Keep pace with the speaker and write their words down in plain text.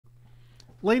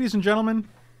Ladies and gentlemen,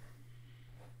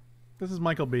 this is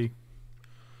Michael B.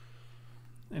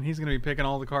 And he's going to be picking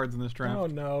all the cards in this draft. Oh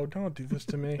no, don't do this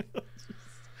to me.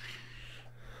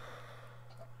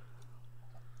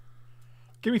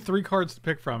 Give me 3 cards to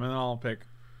pick from, and then I'll pick.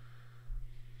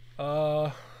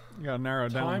 You gotta narrow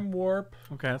it down. Time Warp.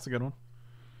 Okay, that's a good one.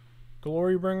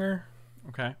 Glorybringer.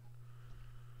 Okay.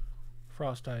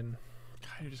 Frost Titan.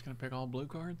 God, you're just gonna pick all blue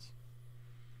cards?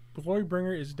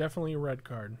 Glorybringer is definitely a red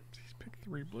card. Please pick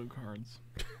 3 blue cards.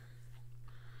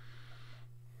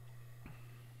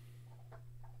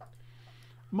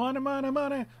 Money, money,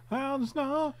 money. Hounds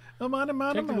no. Money,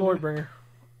 money, Take the money. Glorybringer.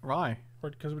 Why?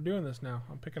 Because we're doing this now.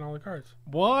 I'm picking all the cards.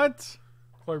 What?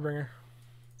 Glorybringer.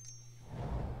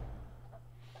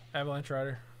 Avalanche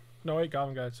Rider. No, wait,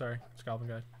 Goblin Guide. Sorry. It's Goblin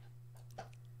Guide.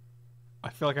 I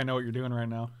feel like I know what you're doing right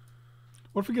now.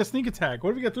 What if we get sneak attack? What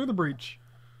if we get through the breach?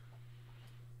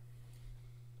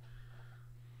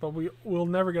 But we'll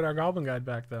never get our Goblin Guide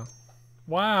back, though.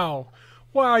 Wow.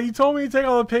 Wow, you told me to take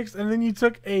all the picks, and then you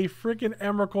took a freaking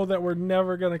Emrakul that we're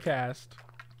never going to cast.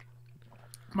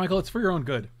 Michael, it's for your own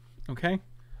good. Okay?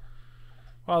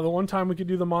 Wow, the one time we could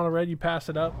do the mono red, you pass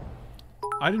it up.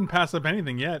 I didn't pass up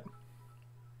anything yet.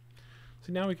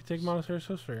 So now we can take Mono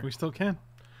Sphere. We still can.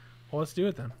 Well, let's do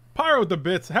it then. Pyro with the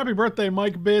bits. Happy birthday,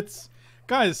 Mike Bits.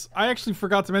 Guys, I actually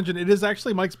forgot to mention, it is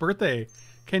actually Mike's birthday.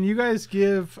 Can you guys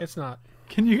give... It's not.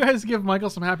 Can you guys give Michael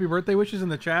some happy birthday wishes in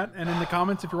the chat and in the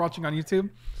comments if you're watching on YouTube?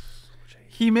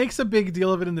 He makes a big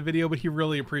deal of it in the video, but he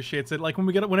really appreciates it. Like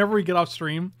whenever we get off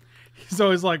stream, he's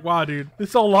always like, "Wow, dude,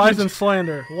 it's all lies and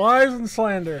slander, lies and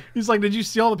slander." He's like, "Did you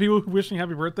see all the people who wished me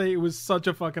happy birthday? It was such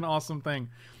a fucking awesome thing."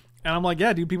 And I'm like,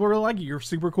 "Yeah, dude, people really like you. You're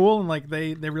super cool, and like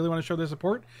they really want to show their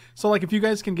support. So like, if you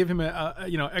guys can give him a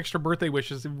extra birthday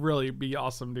wishes, it'd really be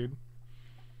awesome, dude."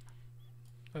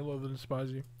 I love and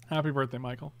despise you. Happy birthday,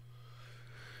 Michael.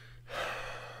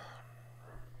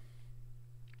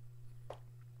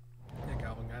 Yeah,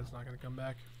 Goblin Guide's not gonna come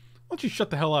back. Why don't you shut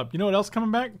the hell up? You know what else coming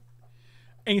back?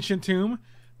 Ancient Tomb.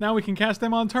 Now we can cast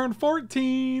them on turn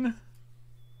 14.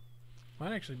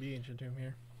 Might actually be Ancient Tomb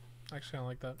here. I actually kind of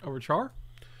like that. Over Char?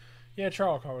 Yeah, Char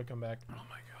will probably come back. Oh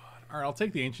my god. Alright, I'll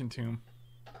take the Ancient Tomb.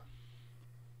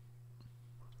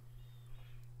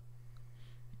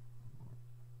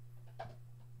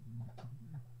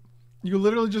 You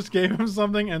literally just gave him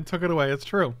something and took it away. It's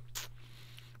true.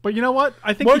 But you know what?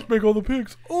 I think Mike make all the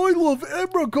picks. Oh, I love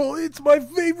Emrakul. It's my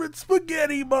favorite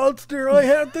spaghetti monster. I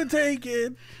have to take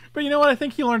it. But you know what? I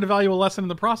think he learned a valuable lesson in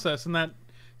the process, and that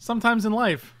sometimes in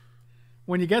life,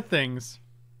 when you get things,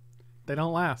 they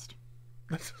don't last.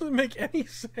 That doesn't make any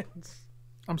sense.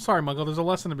 I'm sorry, Michael. There's a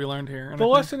lesson to be learned here. And the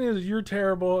lesson is you're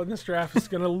terrible, and this draft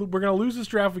is we're gonna lose this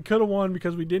draft. We could have won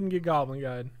because we didn't get Goblin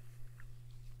Guide.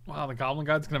 Wow, the Goblin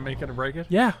Guide's gonna make it or break it?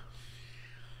 Yeah.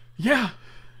 Yeah.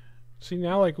 See,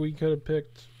 now, like, we could have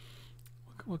picked...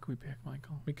 What could we pick,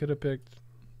 Michael? We could have picked...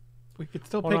 We could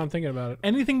still pick... Hold on, I'm thinking about it.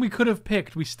 Anything we could have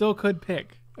picked, we still could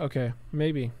pick. Okay,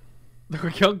 maybe.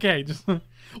 Okay, just...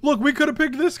 Look, we could have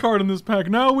picked this card in this pack.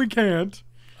 No, we can't.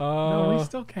 No, we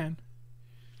still can.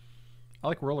 I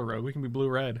like Roller Road. We can be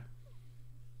blue-red.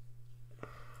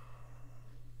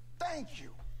 Thank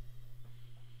you.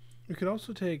 We could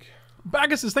also take...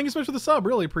 Bagasus, thank you so much for the sub.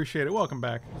 Really appreciate it. Welcome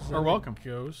back. Or welcome.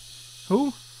 Ghost.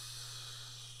 Who?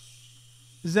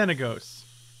 Xenagos.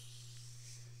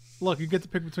 Look, you get to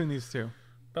pick between these two.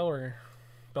 Bellringer.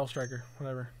 Bellstriker.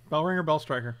 Whatever. Bellringer,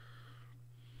 Bellstriker.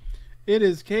 It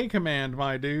is K-Command,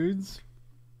 my dudes.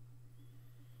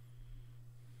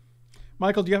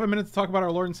 Michael, do you have a minute to talk about our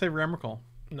Lord and Savior Emrakul?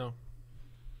 No.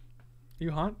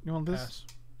 You hot? You want this? Pass.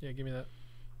 Yeah, give me that.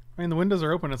 I mean, the windows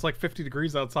are open. It's like 50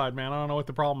 degrees outside, man. I don't know what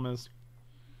the problem is.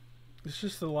 It's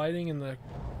just the lighting and when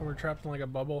we're trapped in like a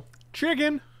bubble.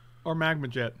 Chicken or Magma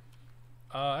Jet?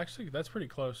 Actually, that's pretty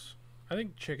close. I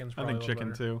think chicken's probably I think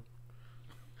chicken too.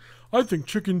 I think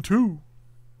chicken too.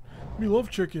 Me love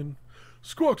chicken.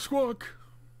 Squawk, squawk.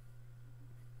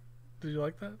 Did you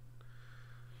like that?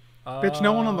 Bitch,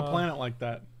 no one on the planet like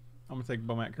that. I'm going to take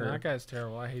Bomat Curry. That guy's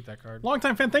terrible. I hate that card.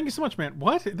 Longtime fan, thank you so much, man.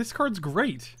 What? This card's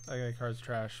great. That card's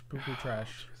trash. Poo-poo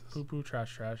trash. Poo-poo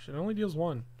trash trash. It only deals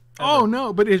 1. Ever. Oh,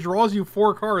 no, but it draws you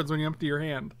 4 cards when you empty your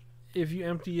hand. If you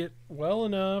empty it well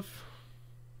enough.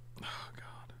 Oh,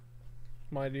 God.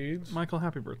 My dudes. Michael,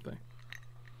 happy birthday.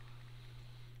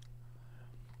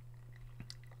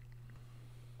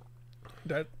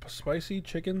 That spicy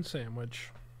chicken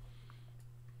sandwich.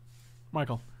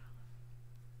 Michael,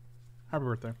 happy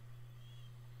birthday.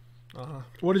 Uh-huh.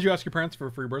 What did you ask your parents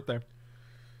for your birthday?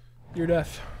 Your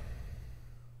death.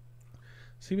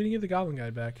 See if we can get the Goblin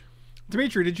Guide back.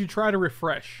 Dimitri, did you try to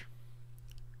refresh?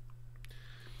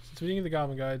 Since we didn't get the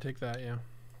Goblin Guide, take that, yeah.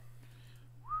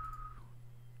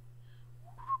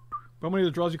 Bowman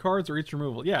either draws you cards or eats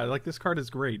removal. Yeah, like this card is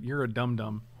great. You're a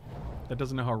dum-dum that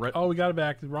doesn't know how red. Oh, we got it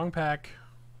back. The wrong pack.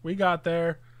 We got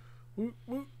there. Woo,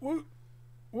 woo, woo.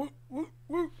 Woo, woo,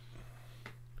 woo.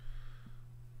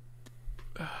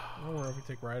 I wonder if we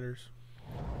take riders.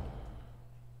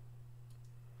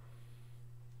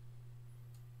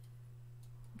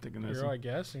 Taking this. Hero, I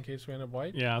guess, in case we end up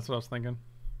white. Yeah, that's what I was thinking.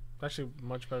 Actually,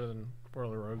 much better than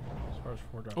Boiler Rogue as far as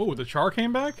 4 drops. Oh, the Char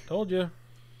came back? Told you.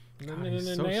 God,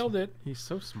 he's so Nailed it. He's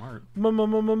so smart.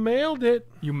 Mailed it.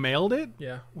 You mailed it?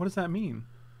 Yeah. What does that mean?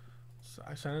 So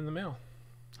I sent it in the mail.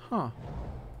 Huh.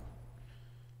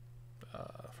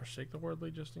 Forsake the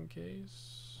Worldly just in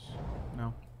case.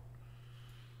 No.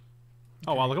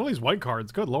 Oh, wow, look at all these white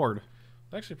cards. Good lord.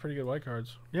 Actually, pretty good white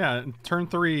cards. Yeah, and turn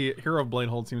 3, Hero of Blade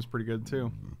Hold seems pretty good,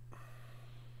 too.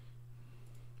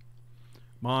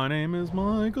 My name is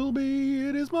Michael B.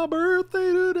 It is my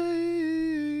birthday today.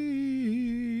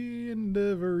 And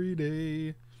every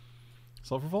day.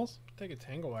 Sulfur Falls? Take a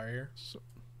Tangle Wire here.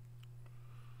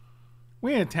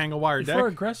 We ain't a Tangle Wire If deck. we're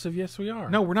aggressive, yes, we are.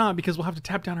 No, we're not, because we'll have to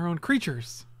tap down our own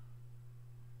creatures.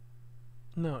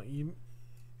 No, you.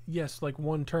 Yes, like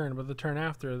one turn, but the turn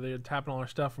after, they're tapping all our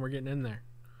stuff and we're getting in there.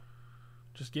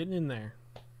 Just getting in there.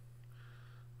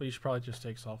 But you should probably just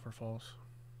take Sulfur Falls.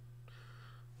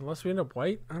 Unless we end up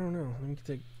white? I don't know. We can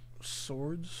take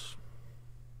swords.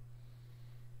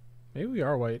 Maybe we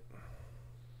are white.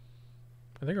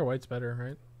 I think our white's better,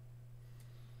 right?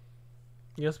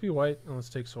 Yes, be white, and let's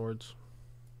take swords.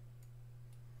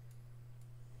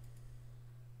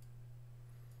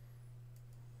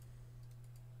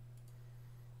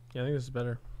 Yeah, I think this is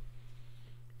better.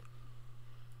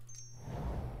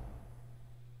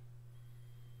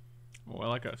 Oh, I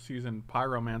like a seasoned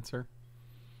Pyromancer.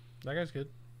 That guy's good.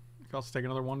 You can also take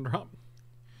another 1-drop.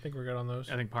 I think we're good on those.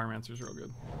 I think Pyromancer's real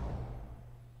good.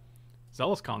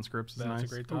 Zealous Conscripts is That's a nice.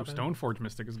 great Ooh, top end. Stoneforge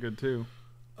Mystic is good too.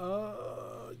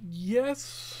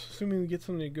 Yes. Assuming we get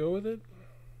something to go with it.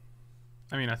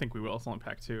 I mean, I think we will. It's only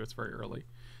pack 2. It's very early.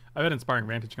 I bet Inspiring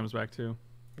Vantage comes back too.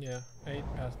 Yeah, I hate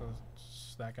passing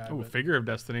that guy. Oh, but Figure of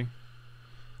Destiny.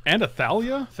 And a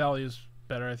Thalia? Thalia's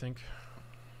better, I think.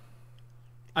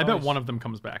 I bet Nice. one of them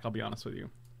comes back, I'll be honest with you.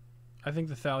 I think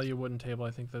the Thalia wouldn't table.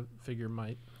 I think the Figure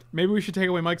might. Maybe we should take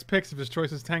away Mike's picks if his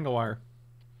choice is Tangle Wire.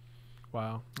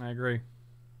 Wow. I agree.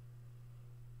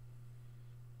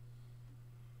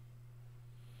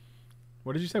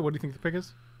 What did you say? What do you think the pick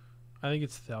is? I think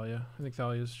it's Thalia. I think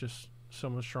Thalia is just so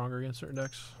much stronger against certain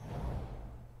decks.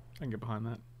 I can get behind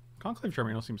that. Conclave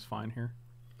Terminal seems fine here.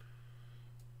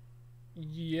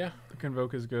 Yeah. The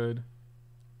Convoke is good.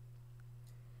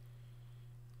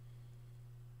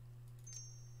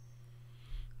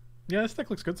 Yeah, this deck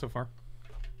looks good so far.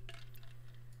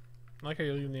 I like how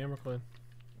you're leaving the Emrakul in.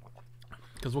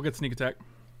 Because we'll get Sneak Attack.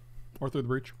 Or Through the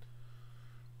Breach.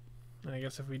 And I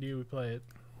guess if we do, we play it.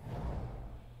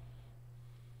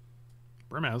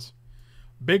 Brimaz.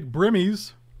 Big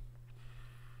Brimmies.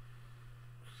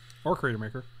 Or Creator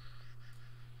Maker.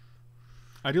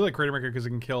 I do like Creator Maker because it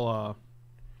can kill,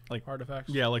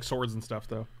 Artifacts. yeah, like swords and stuff,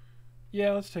 though.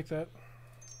 Yeah, let's take that.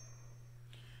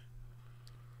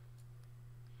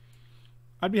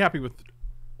 I'd be happy with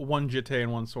 1 Jitte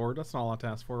and 1 sword. That's not a lot to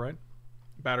ask for, right?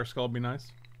 Batter Skull would be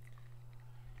nice.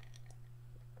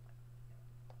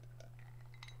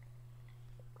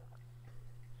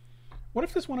 What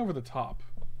if this went over the top?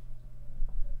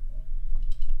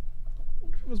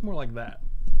 What if it was more like that?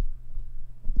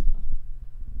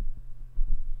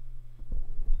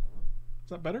 Is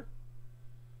that better?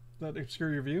 Does that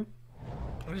obscure your view?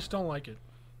 I just don't like it.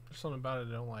 There's something about it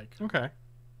I don't like. Okay.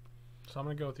 So I'm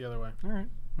going to go with the other way. All right.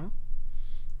 Well,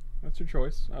 that's your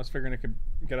choice. I was figuring it could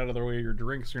get out of the way of your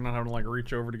drink so you're not having to, like,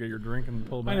 reach over to get your drink and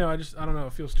pull back. I know, I don't know.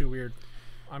 It feels too weird.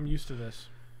 I'm used to this.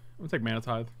 I'm going to take Mana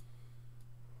Tithe.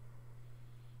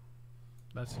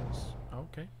 That seems...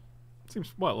 Okay.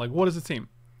 Seems, what? Like, what does it seem?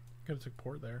 Could have took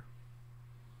Port there.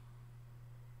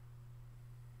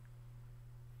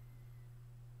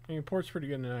 I mean, Port's pretty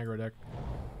good in an aggro deck.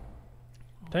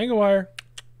 Tangle Wire.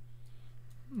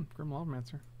 Grim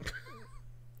Lavamancer.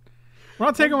 We're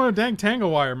not taking a dang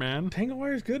Tangle Wire, man. Tangle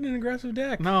Wire is good in an aggressive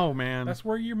deck. No, man. That's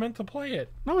where you're meant to play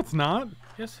it. No, it's not.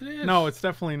 Yes, it is. No, it's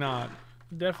definitely not.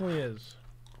 It definitely is.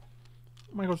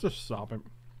 Michael, just stop it.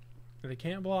 If they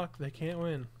can't block, they can't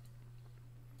win.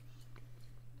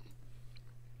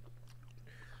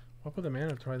 I'll put the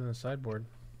mana twice in the sideboard.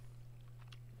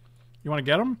 You want to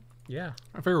get him? Yeah,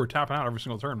 I figure we're tapping out every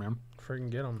single turn, man. freaking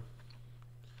get them.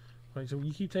 Like, so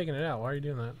you keep taking it out. Why are you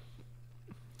doing that?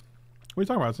 What are you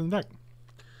talking about? It's in the deck.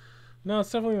 No,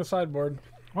 it's definitely in the sideboard.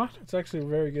 What? It's actually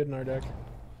very good in our deck.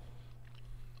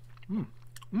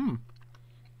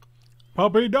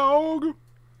 Puppy dog.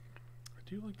 I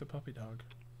do like the puppy dog.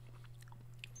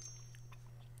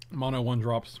 Mono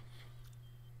 1-drops.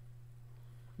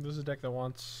 This is a deck that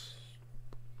wants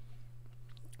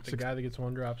the Six- guy that gets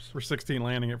 1-drops. For 16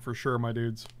 landing it for sure, my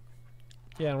dudes.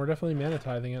 Yeah, and we're definitely mana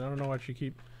tithing it. I don't know what you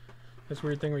keep. This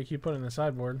weird thing where you keep putting in the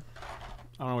sideboard. I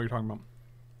don't know what you're talking about.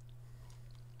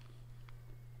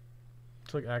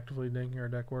 It's like actively making our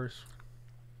deck worse.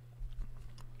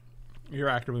 You're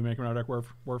actively making our deck worth.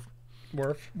 Worf.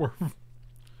 Worf.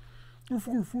 There's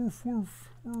a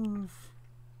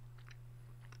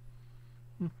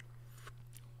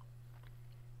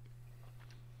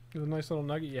nice little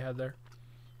nugget you had there.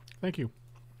 Thank you.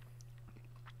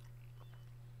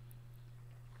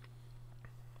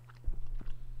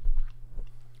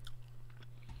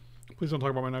 Please don't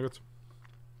talk about my nuggets.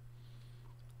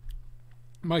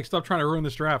 Mike, stop trying to ruin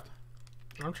this draft.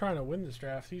 I'm trying to win this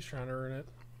draft. He's trying to ruin it.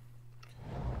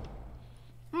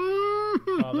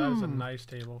 Oh, that is a nice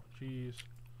table. Jeez.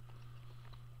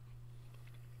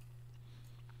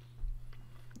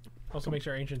 Also makes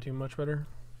our Ancient Tomb much better.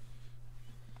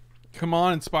 Come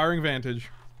on, Inspiring Vantage.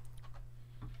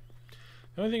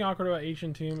 The only thing awkward about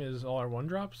Ancient Tomb is all our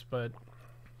 1-drops, but...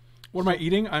 What am I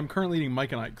eating? I'm currently eating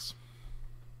Mike and Ike's.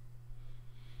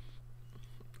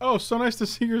 Oh, so nice to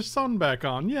see your son back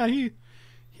on. Yeah,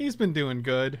 he's been doing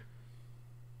good.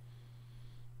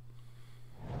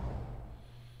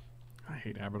 I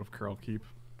hate Abbot of Curl Keep.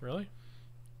 Really?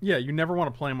 Yeah, you never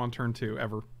want to play him on turn 2,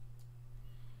 ever.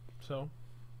 So?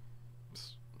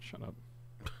 Shut up.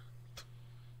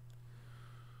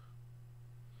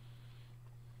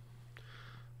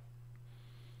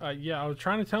 Yeah, I was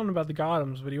trying to tell him about the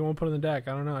Gothams, but he won't put in the deck.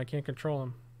 I don't know. I can't control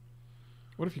him.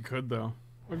 What if you could, though?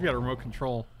 What if you had a remote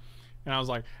control? And I was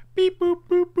like, beep, boop,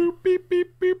 boop, boop, beep,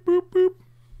 beep, beep, boop, boop.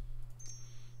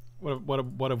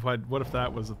 What if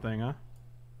that was a thing, huh?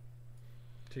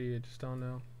 Gee, I just don't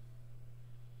know.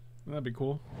 That'd be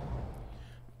cool.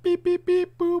 Beep, beep,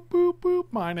 beep, boop, boop, boop.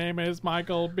 My name is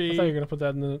Michael B. I thought you were going to put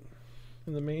that in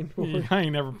the main board. Yeah, I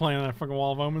ain't never playing that fucking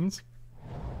Wall of Omens.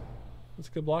 That's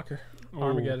a good blocker. Ooh.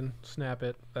 Armageddon. Snap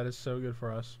it. That is so good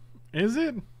for us. Is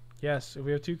it? Yes, if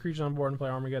we have 2 creatures on board and play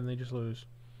Armageddon, they just lose.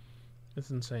 It's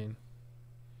insane.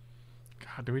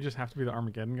 God, do we just have to be the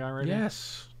Armageddon guy right now?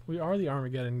 Yes, we are the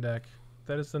Armageddon deck.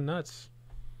 That is the nuts.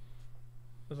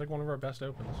 That's like one of our best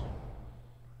opens.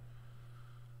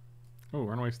 Oh,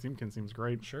 Runaway Steamkin seems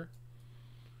great. Sure.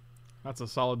 That's a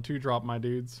solid 2-drop, my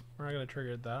dudes. We're not going to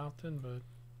trigger it that often, but...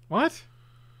 What?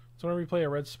 So whenever you play a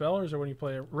red spell, or is it when you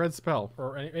play a... Red spell.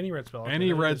 Or any red spell? Okay, Any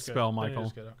then it red is good. spell, Then it Michael.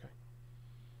 is good, okay.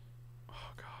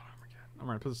 Oh, God, Armageddon. I'm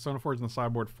going to put the Stone of Forge in the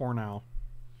sideboard for now.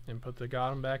 And put the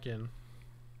Gotham back in.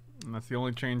 And that's the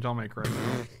only change I'll make right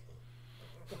now.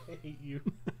 I hate you.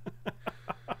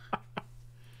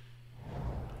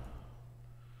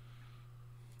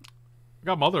 I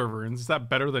got Mother of Runes. Is that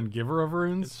better than Giver of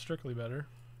Runes? It's strictly better.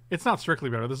 It's not strictly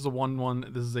better. This is a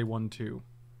 1/1. This is a 1/2.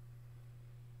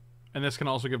 And this can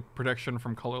also give protection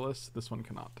from colorless. This one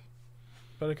cannot.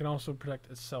 But it can also protect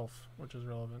itself, which is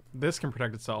relevant. This can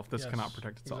protect itself. This Yes, cannot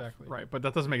protect itself. exactly. Right, but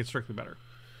that doesn't make it strictly better.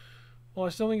 Well, I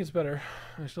still think it's better.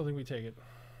 I still think we take it.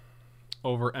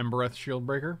 Over Embereth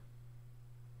Shieldbreaker.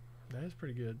 That is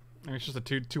pretty good. And it's just a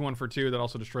 2/1 for 2 that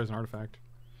also destroys an artifact.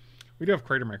 We do have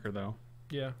Cratermaker, though.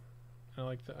 Yeah. I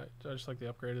like that. I just like the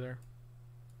upgrade there.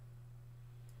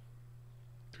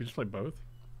 Do we just play both?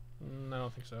 I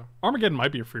don't think so. Armageddon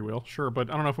might be a free wheel, sure, but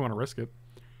I don't know if we want to risk it.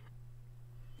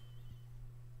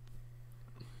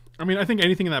 I mean, I think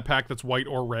anything in that pack that's white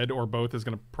or red or both is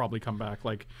going to probably come back.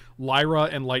 Like, Lyra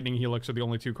and Lightning Helix are the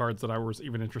only 2 cards that I was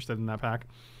even interested in that pack.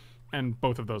 And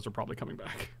both of those are probably coming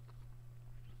back.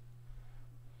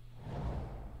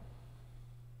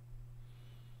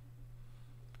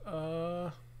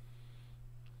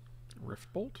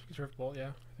 Riftbolt? It's Riftbolt, yeah.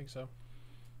 I think so.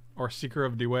 Or Seeker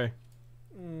of Dewey? I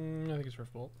think it's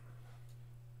Riftbolt.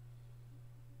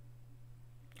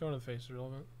 Going to the face is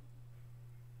relevant.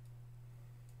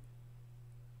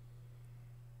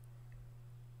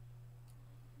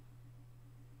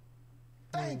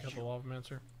 Thank a couple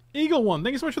Lavamancer. Eagle One,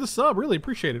 thank you so much for the sub. Really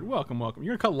appreciate it. Welcome, welcome.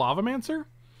 You're going to cut Lavamancer?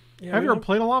 Yeah, Have you ever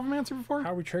played a Lavamancer before?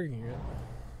 How are we triggering it?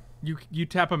 You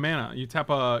tap a mana. You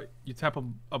tap a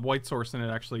white source and it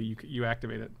actually you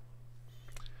activate it.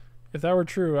 If that were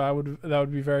true, that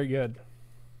would be very good.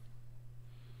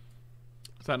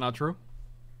 Is that not true?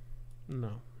 No,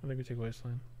 I think we take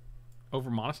Wasteland. Over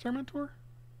Monastery Mentor?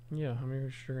 Yeah, I mean we're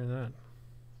triggering that.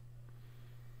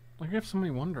 Like you have so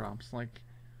many 1-drops. Like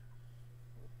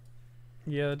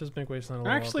yeah, that does make Wasteland a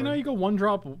little actually, no. awkward. You go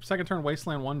 1-drop, second turn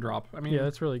Wasteland 1-drop. I mean, Yeah,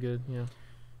 that's really good. Yeah.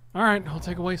 all right, I'll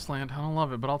take a Wasteland. I don't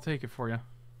love it, but I'll take it for you.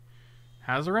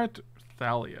 Hazaret,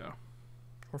 Thalia.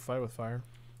 Or fight with fire.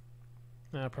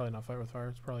 Nah, probably not fight with fire.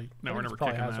 It's probably No, we're never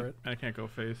probably kicking Hazaret. that. I can't go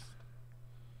face.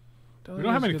 We Thalia's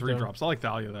don't have any good, 3-drops. I like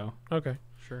Thalia, though. though. Okay,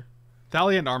 sure.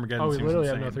 Thalia and Armageddon Oh, we seems literally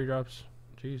insane. have no 3-drops.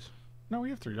 Jeez. No, we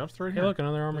have 3-drops. Right Hey, here. look,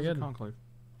 another There's a Armageddon. Conclave.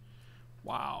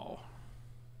 Wow.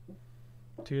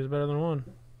 2 is better than 1.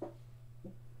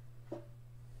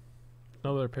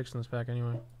 No other picks in this pack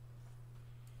anyway.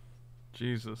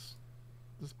 Jesus.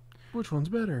 Which one's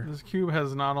better? This cube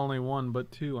has not only 1,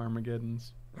 but 2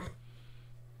 Armageddons.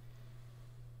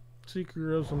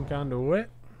 Secret of some kind of wet.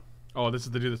 Oh, this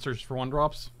is the dude that searches for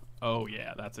 1-drops? Oh,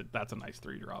 yeah. That's it. That's a nice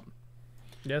 3-drop.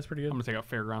 Yeah, it's pretty I'm good. going to take out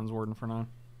Fairgrounds Warden for now.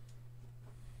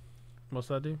 What's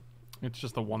that do? It's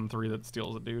just the 1/3 that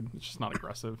steals it, dude. It's just not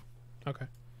aggressive. Okay.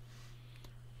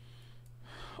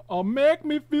 Oh, make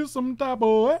me feel some type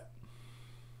of way.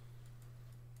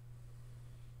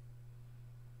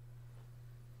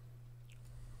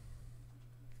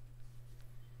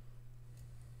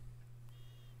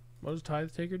 What does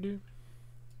Tithe Taker do?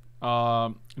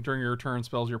 During your turn,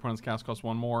 spells your opponent's cast cost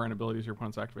 1 more, and abilities your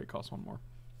opponent's activate cost 1 more.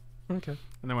 Okay.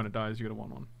 And then when it dies, you get a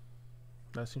 1/1.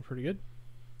 That seems pretty good.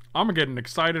 I'm getting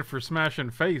excited for smashing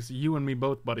face. You and me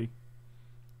both, buddy.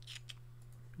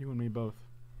 You and me both.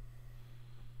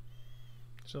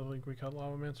 So I think we cut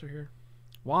Lavamancer here.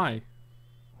 Why?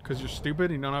 Because you're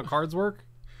stupid and you don't know how cards work?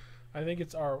 I think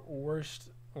it's our worst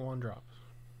 1-drop.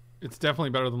 It's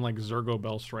definitely better than like Zergo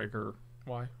Bell Striker.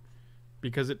 Why?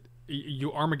 Because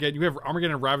you have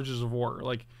Armageddon and Ravages of War.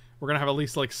 Like, we're gonna have at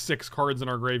least like 6 cards in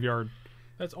our graveyard.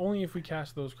 That's only if we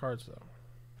cast those cards, though.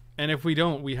 And if we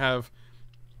don't, we have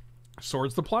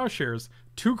Swords to Plowshares,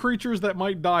 2 creatures that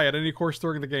might die at any course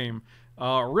during the game.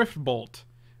 Rift Bolt,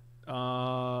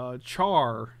 Char.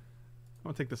 I'm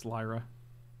gonna take this Lyra.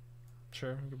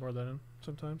 Sure, we can board that in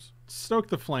sometimes. Stoke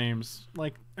the Flames.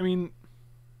 Like, I mean,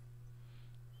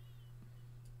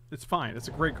 it's fine. It's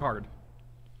a great card.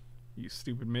 You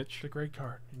stupid Mitch. It's a great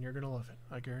card, and you're gonna love it.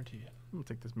 I guarantee it. I'm gonna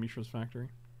take this Mishra's Factory.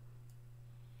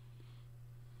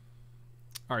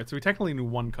 All right, so we technically need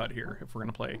 1 cut here if we're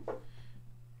gonna play.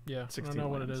 Yeah, I 16 don't know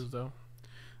what it lands. is though.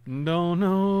 Don't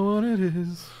know what it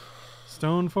is.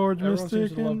 Stoneforge Everyone seems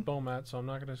Mystic. to love Bomat, so I'm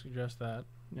not gonna suggest that.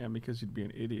 Yeah, because you'd be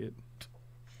an idiot.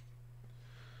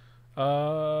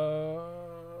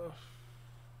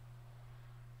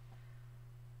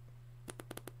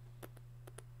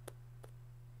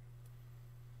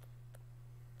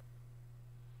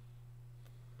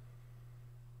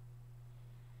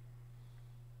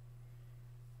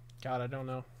 God, I don't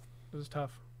know. This is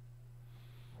tough.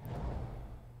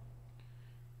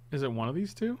 Is it one of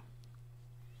these 2?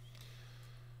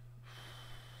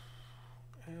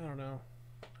 I don't know.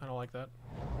 I don't like that.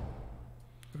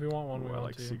 If we want one, we I want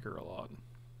like 2. Seeker a lot.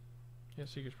 Yeah,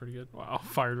 Seeker's pretty good. Wow,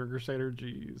 Fire Drinker Crusader,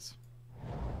 jeez.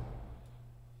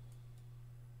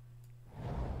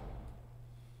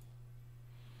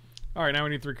 All right, now we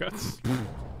need 3 cuts.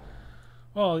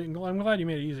 Well, I'm glad you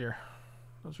made it easier.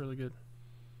 That was really good.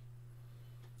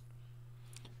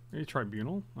 Maybe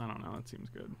Tribunal? I don't know. That seems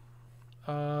good.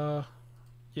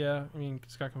 Yeah, I mean,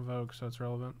 it's got Convoke, so it's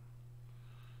relevant.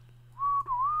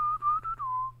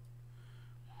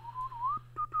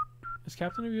 Is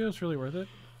Captain of Eos really worth it?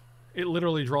 It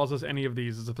literally draws us any of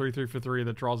these. It's a 3/3 for 3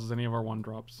 that draws us any of our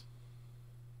 1-drops.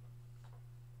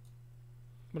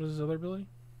 What is his other ability?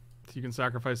 So you can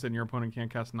sacrifice it and your opponent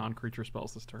can't cast non-creature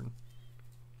spells this turn.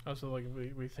 Oh, so like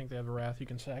if we think they have a Wrath, you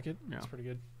can sack it? Yeah. That's pretty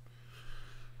good.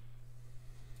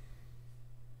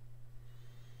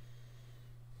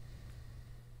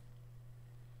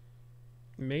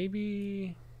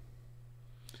 Maybe...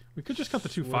 We could just cut the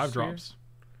 2 Swiss 5-drops.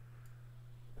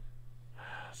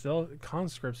 Still,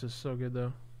 Conscripts is so good,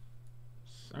 though.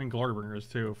 I mean,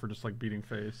 Glorybringers too, for just like beating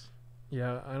face.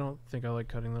 Yeah, I don't think I like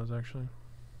cutting those, actually.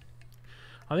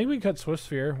 I think we cut Swift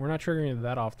Sphere. We're not triggering it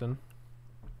that often.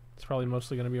 It's probably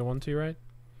mostly going to be a 1/2, right?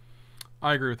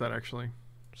 I agree with that, actually.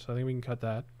 So I think we can cut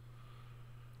that.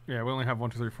 Yeah, we only have 1,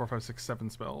 2, 3, 4, 5, 6, 7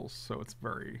 spells, so it's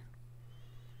very...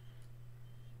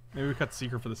 Maybe we cut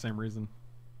Seeker for the same reason.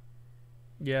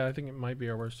 Yeah, I think it might be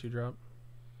our worst 2-drop.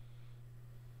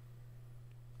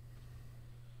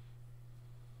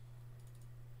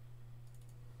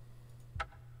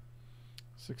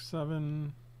 Six,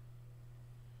 7.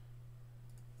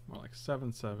 More like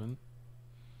 7, 7.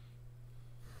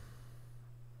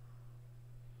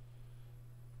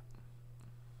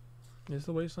 Is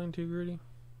the Wasteland too greedy?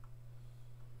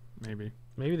 Maybe.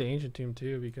 Maybe the Ancient Tomb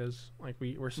too, because like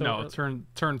we're so No, turn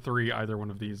 3, either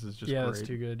one of these is just yeah, great. that's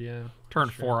too good. Yeah. Turn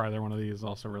Sure. 4, either one of these is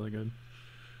also really good.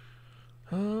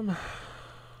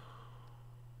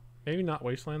 Maybe not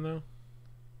Wasteland though.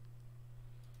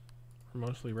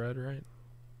 Mostly red, right?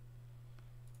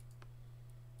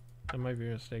 That might be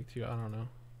a mistake too. I don't know.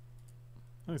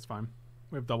 I think it's fine.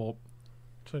 We have double.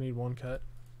 So I need one cut.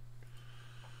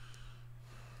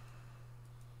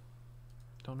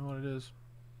 Don't know what it is.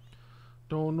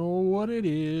 Don't know what it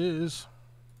is.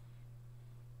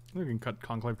 We can cut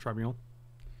Conclave Tribunal.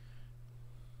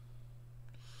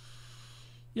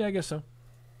 Yeah, I guess so.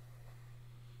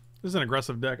 This is an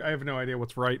aggressive deck. I have no idea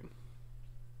what's right.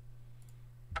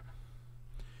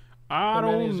 I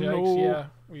don't know. Yeah,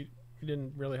 we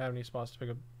didn't really have any spots to pick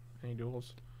up any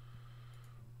duels.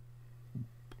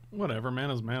 Whatever,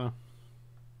 mana's mana.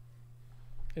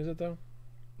 Is it though?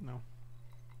 No.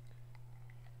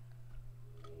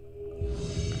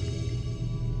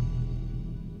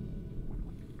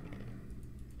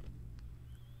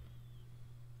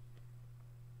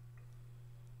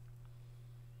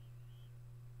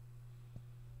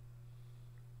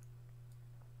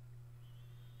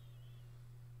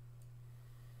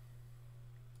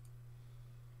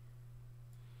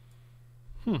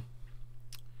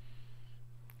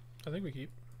 I think we keep.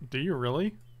 Do you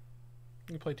really?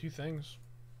 We can play two things.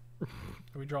 If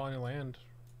we draw any land,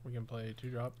 we can play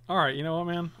 2-drop. Alright, you know what,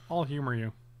 man? I'll humor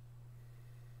you.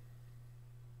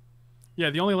 Yeah,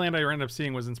 the only land I ended up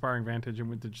seeing was Inspiring Vantage,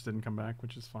 and it just didn't come back,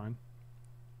 which is fine.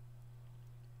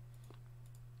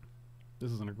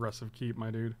 This is an aggressive keep, my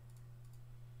dude.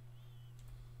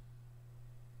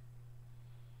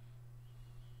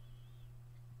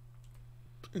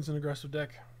 It's an aggressive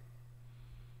deck.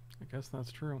 I guess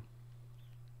that's true.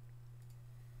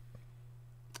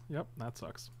 Yep, that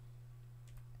sucks.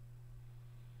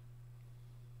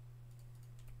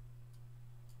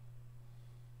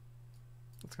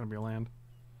 It's gonna be a land.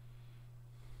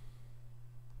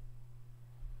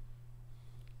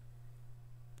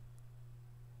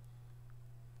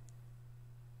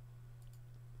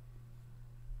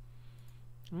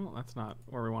 Well, that's not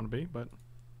where we want to be, but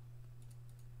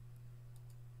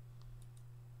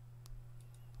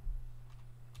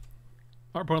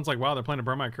our opponent's like, wow, they're playing a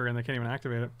Burmite Courier and they can't even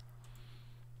activate it.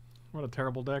 What a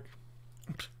terrible deck.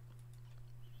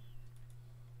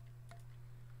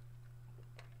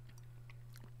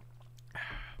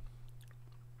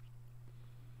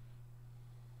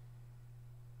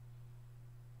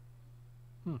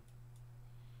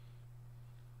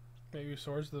 Maybe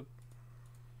swords the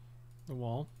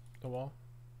wall. The wall.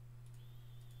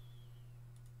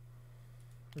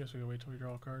 I guess we can wait till we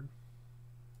draw a card.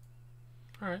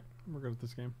 Alright. We're good at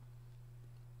this game.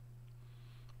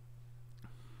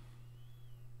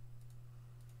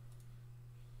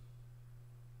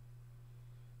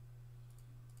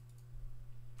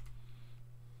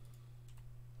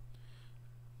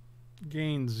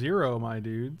 Gain 0, my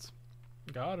dudes.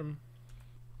 Got him.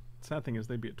 Sad thing is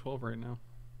they'd be at 12 right now.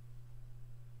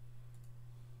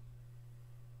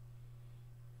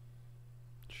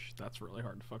 That's really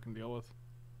hard to fucking deal with.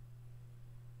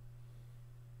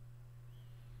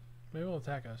 Maybe they'll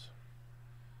attack us.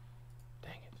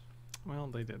 Dang it. Well,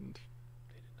 they didn't.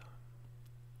 They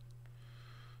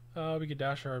did not. We could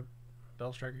dash our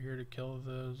Bell Striker here to kill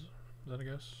the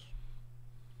Xenagos.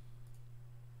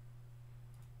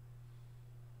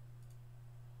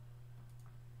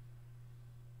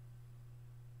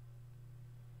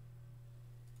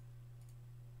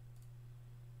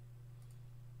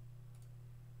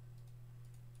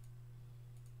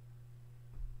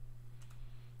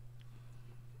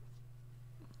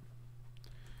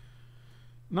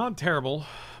 Not terrible,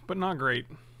 but not great.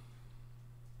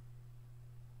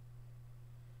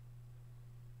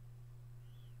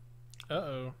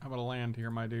 Uh-oh. How about a land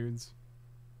here, my dudes?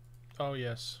 Oh,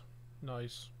 yes.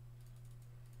 Nice.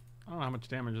 I don't know how much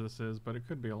damage this is, but it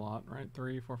could be a lot, right?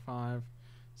 3, 4, 5,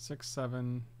 6,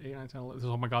 7, 8, 9, 10, 11.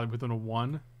 Oh my god, within a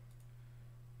 1?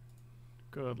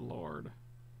 Good lord.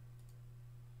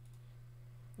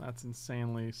 That's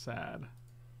insanely sad.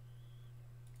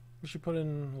 We should put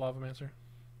in Lavamancer.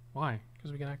 Why?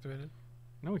 Because we can activate it.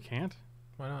 No, we can't.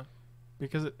 Why not?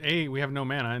 Because A, we have no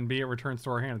mana, and B, it returns to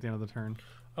our hand at the end of the turn.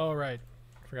 Oh, right.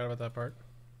 Forgot about that part.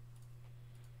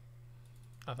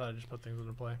 I thought I just put things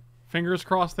into play. Fingers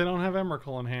crossed they don't have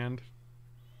Emrakul in hand.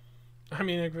 I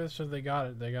mean, if it's just they got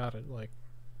it, they got it. Like,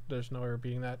 there's no way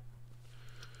repeating that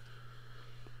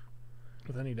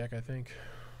with any deck, I think.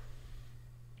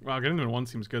 Wow, getting into 1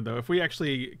 seems good, though. If we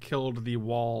actually killed the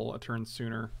wall a turn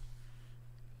sooner,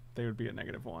 they would be at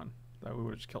 -1. That we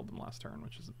would have just killed them last turn,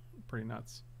 which is pretty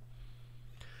nuts.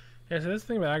 Yeah, so that's the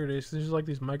thing about aggro days. There's like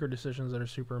these micro decisions that are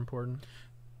super important.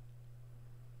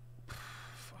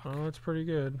 Oh, that's pretty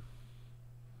good.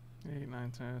 8,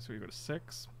 9, 10. So we go to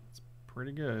 6. It's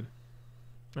pretty good.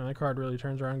 Man, that card really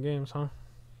turns around games, huh?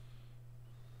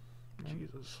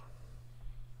 Jesus.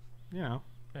 You know,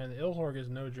 And the Ilhorg is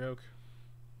no joke.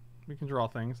 we can draw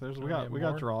things. There's we Oh, got yeah, we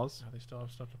got more? draws. Oh, they still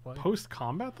have stuff to play. Post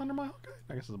combat Thundermile guy?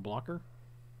 I guess it's a blocker.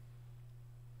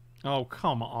 Oh,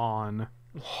 come on.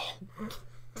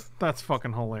 That's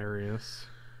fucking hilarious.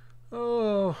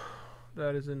 Oh,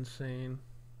 that is insane.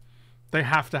 They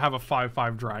have to have a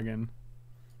 5/5 dragon.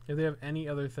 If they have any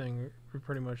other thing, we're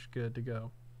pretty much good to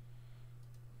go.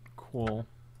 Cool.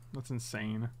 That's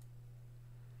insane.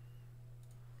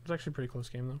 It's actually a pretty close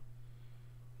game,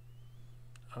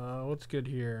 though. What's good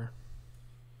here?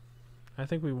 I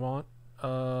think we want...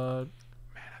 Mana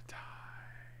die.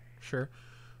 Sure.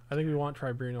 I think we want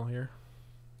Tribunal here.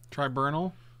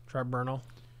 Triburnal? Tribunal.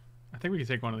 I think we can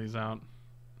take one of these out.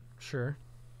 Sure.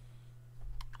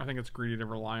 I think it's greedy to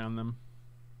rely on them.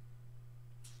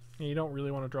 And you don't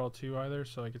really want to draw 2 either,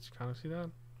 so I get to kind of see that.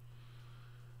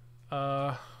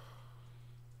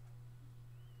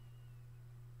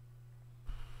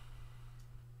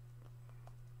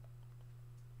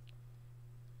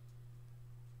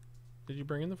 Did you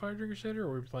bring in the Fire Drinker Shader, or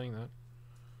were we playing that?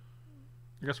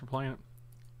 I guess we're playing it.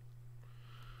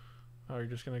 Oh, you're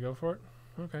just going to go for it?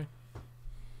 Okay.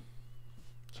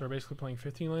 So we're basically playing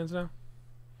 15 lands now?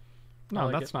 No,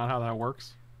 like that's not how that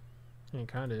works. Yeah, it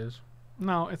kind of is.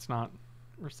 No, it's not.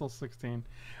 We're still 16.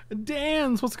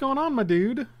 Dan's, what's going on, my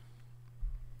dude?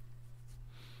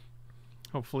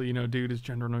 Hopefully, you know, dude is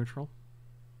gender neutral.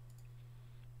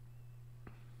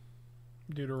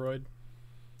 Deuteroid.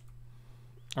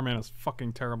 Our man is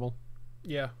fucking terrible.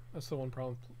 Yeah, that's the one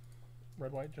problem.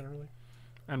 Red-white, generally.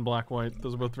 And black-white.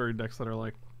 Those are both very decks that are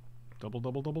like double,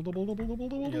 double, double, double, double, double,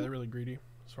 double. Yeah, they're really greedy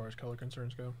as far as color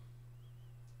concerns go.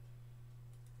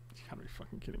 You gotta be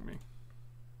fucking kidding me.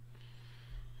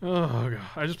 Oh god,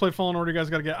 I just played Fallen Order. You guys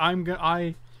gotta get. I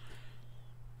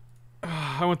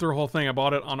went through a whole thing. I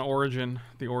bought it on Origin,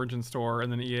 the Origin store, and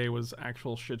then EA was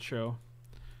actual shit show.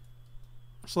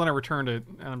 So then I returned it,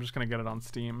 and I'm just gonna get it on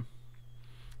Steam.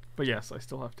 But yes, I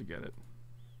still have to get it.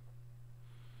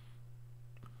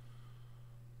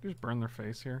 Just burn their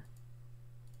face here.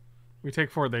 We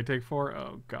take 4, they take 4.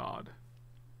 Oh god.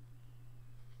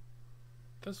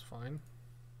 That's fine.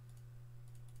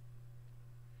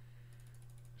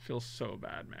 Feels so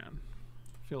bad, man.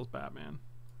 Feels bad, man.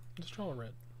 Just draw a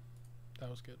red. That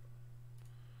was good.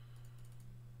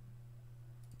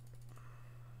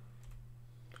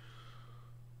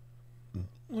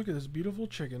 Look at this beautiful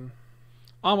chicken.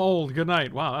 I'm old. Good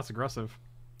night. Wow, that's aggressive.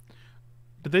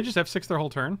 Did they just F6 their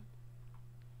whole turn?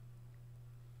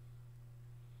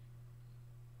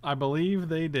 I believe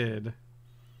they did.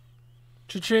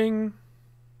 Cha-ching!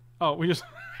 Oh, we just...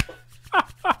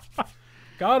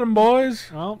 Got him, boys!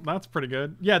 Well, that's pretty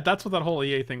good. Yeah, that's what that whole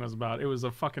EA thing was about. It was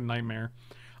a fucking nightmare.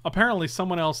 Apparently,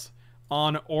 someone else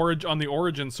on the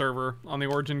Origin server, on the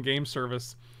Origin game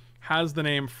service, has the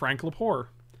name Frank Lepore.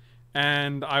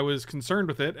 And I was concerned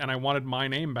with it, and I wanted my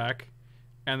name back,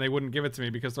 and they wouldn't give it to me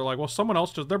because they're like, well,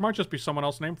 there might just be someone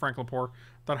else named Frank Lepore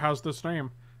that has this name.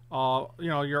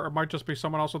 It might just be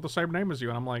someone else with the same name as you.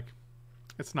 And I'm like,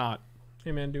 it's not.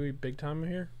 Hey man, do we big time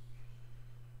here?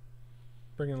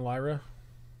 Bring in Lyra.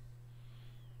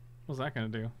 What's that gonna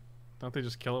do? Don't they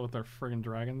just kill it with their friggin'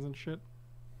 dragons and shit?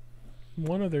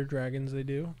 One of their dragons they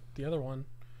do. The other one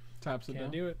Taps it can't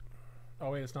down. do it. Oh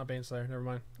wait, it's not Baneslayer. Never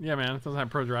mind. Yeah, man, it doesn't have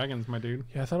pro dragons, my dude.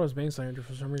 Yeah, I thought it was Baneslayer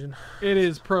for some reason. It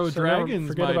is pro So now dragons,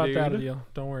 forget my about dude. that deal.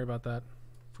 Don't worry about that.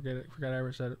 Forget it. Forget I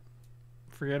ever said it.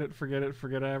 Forget it. Forget it.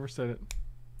 Forget I ever said it.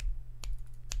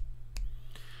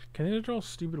 Can they draw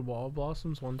stupid wall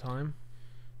blossoms one time?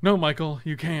 No, Michael,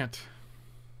 you can't.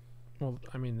 Well,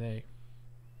 I mean they.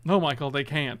 No, Michael, they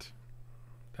can't.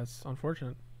 That's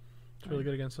unfortunate. It's really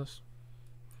good against us.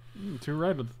 2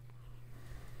 red with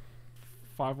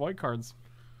 5 white cards.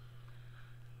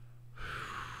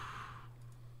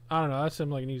 I don't know. That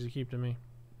seemed like an easy keep to me.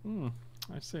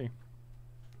 I see.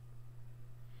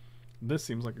 This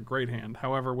seems like a great hand.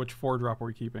 However, which 4-drop are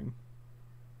we keeping?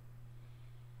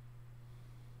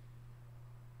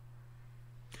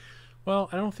 Well,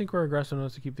 I don't think we're aggressive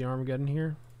enough to keep the Armageddon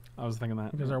here I was thinking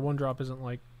that. because our 1-drop isn't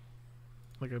like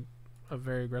a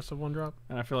very aggressive 1-drop.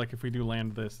 And I feel like if we do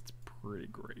land this, it's pretty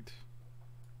great.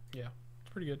 Yeah, it's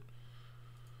pretty good.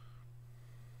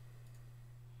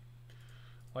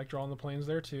 Like drawing the planes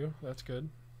there too. That's good.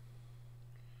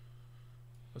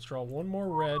 Let's draw one more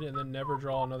red and then never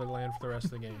draw another land for the rest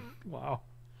of the game. Wow.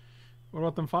 What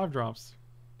about them 5-drops?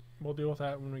 We'll deal with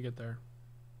that when we get there.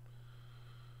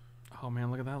 Oh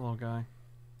man, look at that little guy.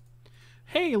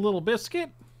 Hey, little biscuit.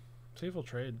 See if we'll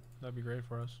trade. That'd be great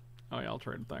for us. Oh yeah, I'll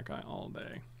trade with that guy all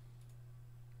day.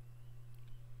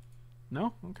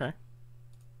 No? Okay.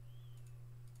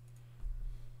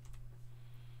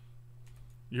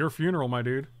 Your funeral, my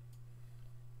dude.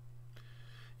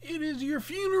 It is your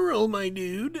funeral, my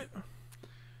dude.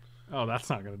 Oh, that's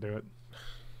not gonna do it.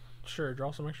 Sure,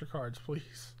 draw some extra cards,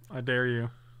 please. I dare you.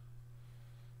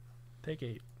 Take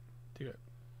 8. Do it.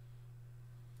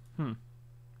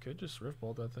 Could just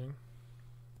Riftbolt that thing.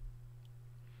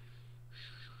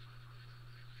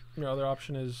 Your other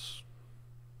option is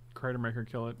Crater Maker,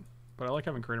 kill it. But I like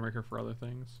having Crater Maker for other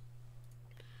things.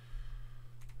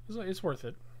 it's worth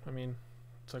it. I mean,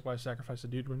 it's like why sacrifice a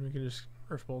dude when we can just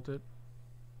Riftbolt it.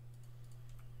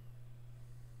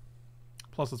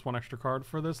 Plus, it's one extra card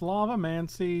for this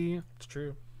Lavamancy. It's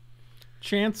true.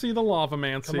 Chansey the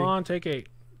Lavamancy. Come on, take 8.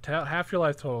 Half your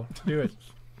life total. Do it.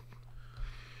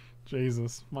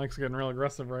 Jesus, Mike's getting real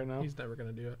aggressive right now. He's never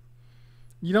gonna do it.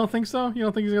 You don't think so? You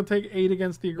don't think he's gonna take 8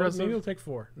 against the aggressive? Maybe he'll take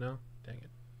 4. No, dang it.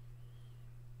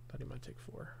 Thought he might take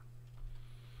 4.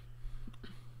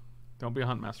 Don't be a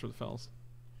Huntmaster of the Fells.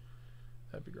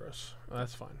 That'd be gross. Oh,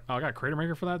 that's fine. Oh, I got Crater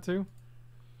Maker for that too?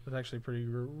 That's actually pretty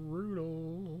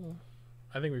brutal.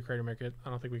 I think we Crater Make it. I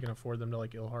don't think we can afford them to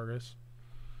like Ilhargus.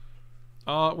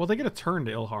 Well, they get a turn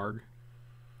to Ilharg.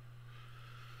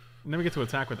 And then we get to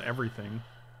attack with everything.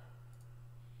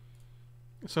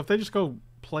 So if they just go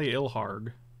play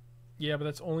Ilharg... Yeah, but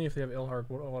that's only if they have Ilharg.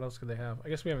 What else could they have? I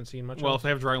guess we haven't seen much Well, else. if they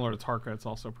have Dragonlord Atarka, it's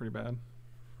also pretty bad.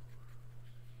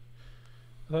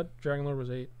 I thought Dragonlord was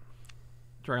 8.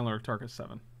 Dragonlord Atarka is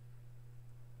 7.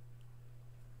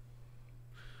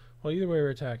 Well, either way we're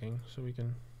attacking, so we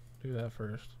can do that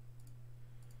first.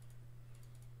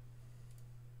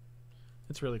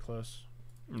 It's really close.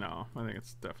 No, I think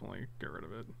it's definitely get rid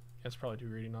of it. It's probably too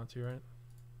greedy not to, right?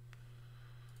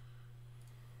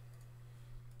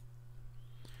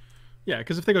 Yeah,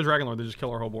 because if they go Dragonlord, they just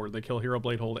kill our whole board. They kill Hero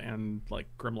Bladehold and like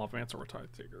Grim Lavamancer or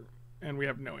Tithe Taker. And we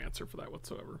have no answer for that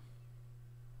whatsoever.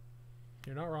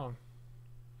 You're not wrong.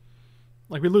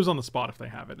 Like, we lose on the spot if they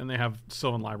have it, and they have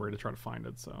Sylvan Library to try to find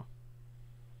it, so...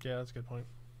 Yeah, that's a good point.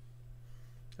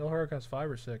 Ilharg has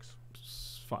 5 or 6.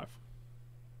 5.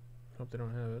 Hope they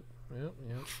don't have it.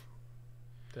 Yep.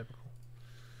 Typical.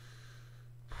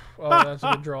 Oh, that's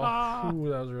a good draw. Ooh,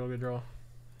 that was a real good draw.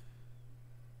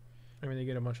 I mean, they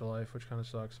get a bunch of life, which kind of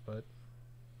sucks, but...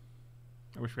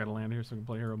 I wish we had a land here so we can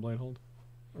play Hero Bladehold.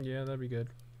 Yeah, that'd be good.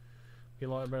 Be a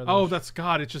lot better than Oh, that's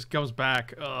God. It just goes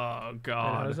back. Oh,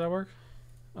 God. How does that work?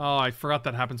 Oh, I forgot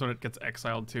that happens when it gets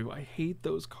exiled, too. I hate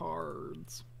those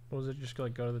cards. What was it? Just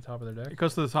like go to the top of their deck? It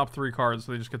goes to the top 3 cards,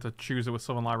 so they just get to choose it with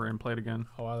Sylvan Library and play it again.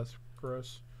 Oh, wow, that's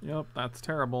gross. Yep, that's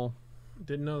terrible.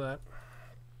 Didn't know that.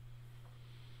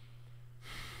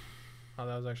 Oh,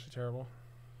 that was actually terrible.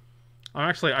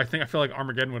 I feel like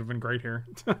Armageddon would have been great here.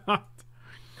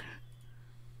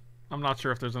 I'm not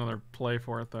sure if there's another play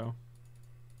for it, though.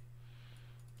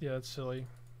 Yeah, that's silly.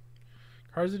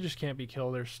 Cards that just can't be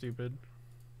killed are stupid.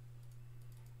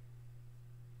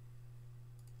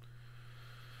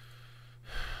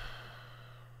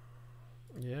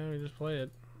 Yeah, we just play it.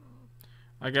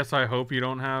 I guess I hope you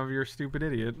don't have your stupid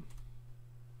idiot.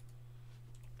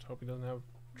 Just hope he doesn't have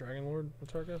Dragonlord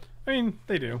Atarka. I mean,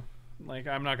 they do. Like,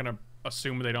 I'm not going to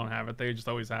assume they don't have it. They just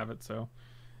always have it, so...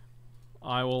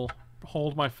 I will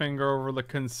hold my finger over the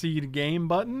concede game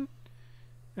button,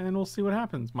 and we'll see what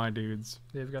happens, my dudes.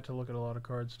 They've got to look at a lot of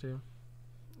cards, too.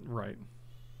 Right.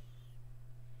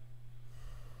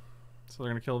 So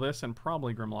they're going to kill this and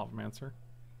probably Grim Lavamancer.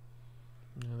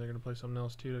 Yeah, they're going to play something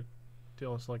else, too, to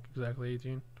deal us, like, exactly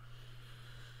 18.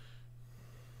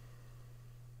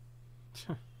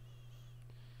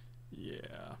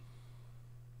 Yeah.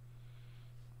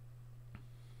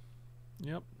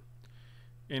 Yep.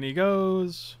 In he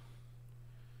goes.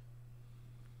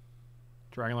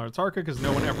 Dragonlord Atarka, because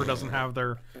no one ever doesn't have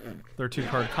their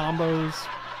 2-card combos.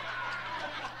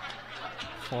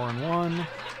 4 and 1.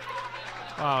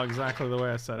 Wow, exactly the way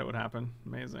I said it would happen.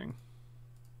 Amazing.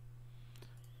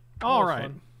 All right.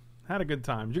 Fun. Had a good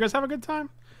time. Did you guys have a good time?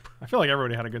 I feel like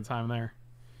everybody had a good time there.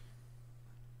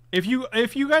 If you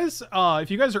guys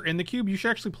are in the cube, you should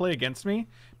actually play against me,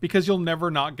 because you'll never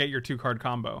not get your 2-card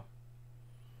combo.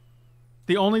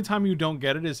 The only time you don't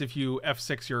get it is if you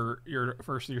F6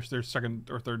 your second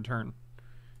or third turn.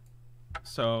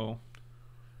 So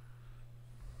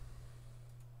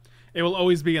it will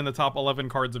always be in the top 11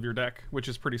 cards of your deck, which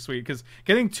is pretty sweet, because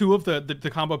getting 2 of the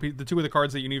 2 of the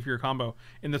cards that you need for your combo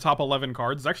in the top 11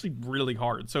 cards is actually really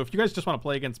hard. So if you guys just want to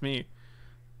play against me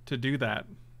to do that,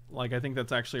 like, I think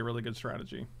that's actually a really good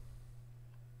strategy.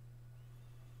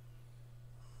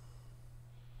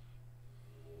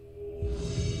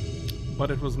 But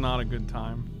it was not a good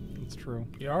time. It's true.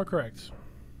 You are correct.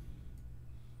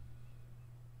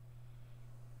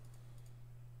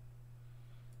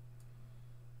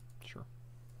 Sure.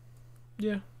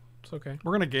 Yeah, it's okay.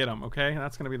 We're gonna get him, okay?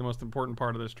 That's gonna be the most important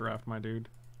part of this draft, my dude.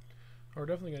 We're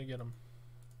definitely gonna get him.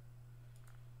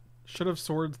 Should have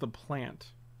swords the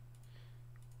plant.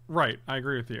 Right, I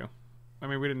agree with you. I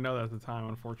mean, we didn't know that at the time,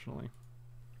 unfortunately.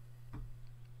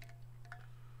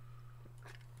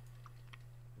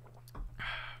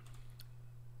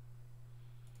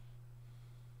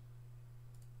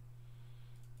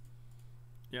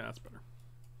 Yeah, that's better.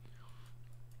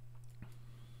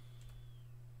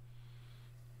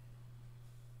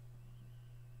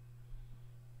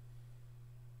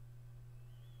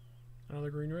 Another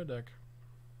green red deck.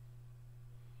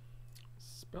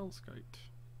 Spellskite.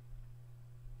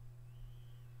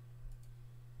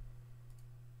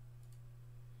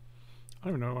 I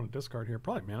don't even know what I want to discard here.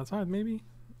 Probably Mana Tithe, maybe?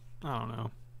 I don't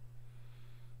know.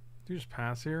 Do you just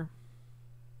pass here?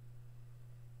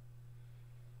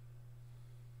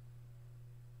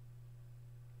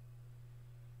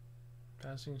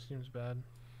 Passing seems bad.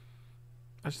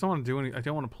 I just don't want to do any. I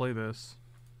don't want to play this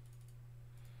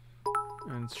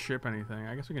and ship anything.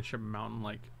 I guess we can ship Mountain,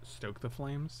 like Stoke the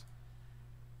Flames.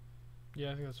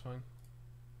 Yeah, I think that's fine.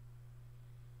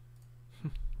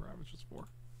 Ravage is 4.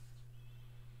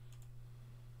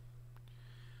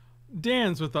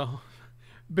 Dan's with the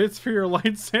bits for your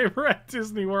lightsaber at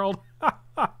Disney World.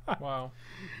 Wow.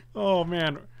 Oh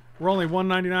man, we're only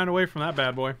 $1.99 away from that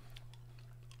bad boy.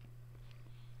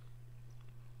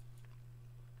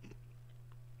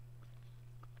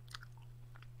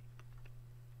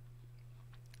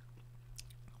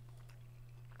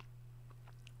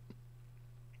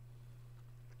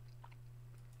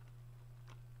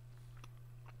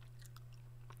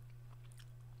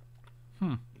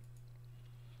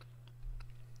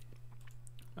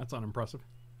 That's unimpressive.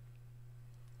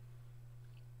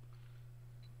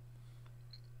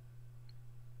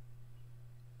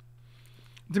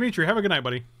 Dimitri, have a good night,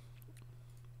 buddy.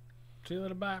 See you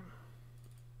later, bye.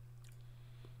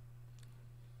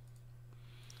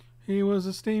 He was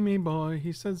a steamy boy.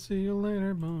 He said, "See you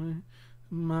later, boy."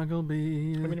 Michael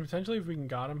B. I mean, potentially if we can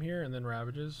got him here and then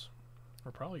Ravages,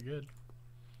 we're probably good.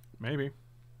 Maybe.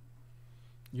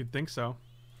 You'd think so.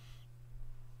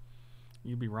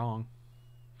 You'd be wrong.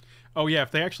 Oh yeah,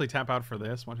 if they actually tap out for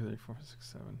this, 1, 2, 3, 4, 5, 6,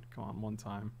 7. Come on, one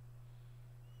time.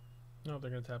 No, they're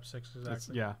gonna tap 6 That's,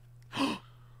 exactly. yeah.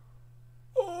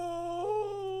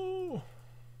 Oh,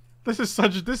 This is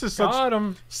such got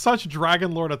him. such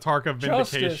Dragon Lord Atarka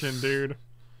vindication, Justice. dude.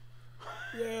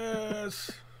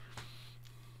 Yes.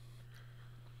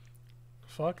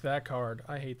 Fuck that card.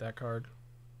 I hate that card.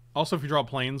 Also, if you draw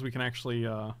planes, we can actually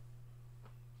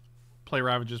play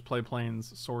Ravages, play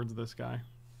planes, swords this guy.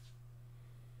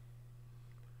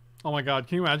 Oh my god,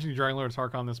 can you imagine you Dragon Lord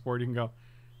Atarka on this board? You can go,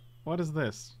 what is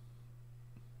this?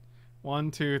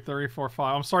 1, 2, 3, 4,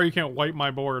 5. I'm sorry you can't wipe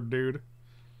my board, dude.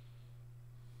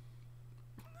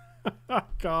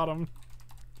 Got him.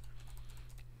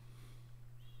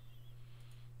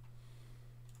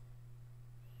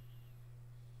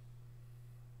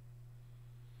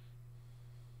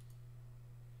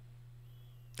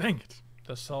 Dang it.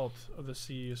 The salt of the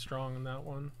sea is strong in that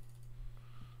one.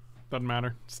 Doesn't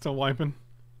matter. Still wiping.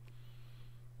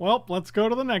 Well, let's go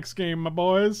to the next game, my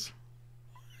boys.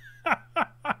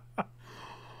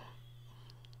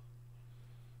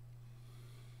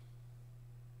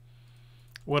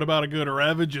 What about a good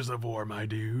Ravages of War, my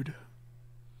dude?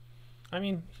 I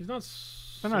mean, he's not.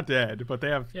 They're not dead, but they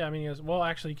have... Yeah, I mean, he has. Well,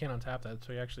 actually, he can't untap that,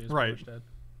 so he actually is Right. pretty much dead.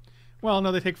 Well,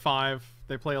 no, they take 5.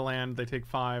 They play a land. They take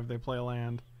 5. They play a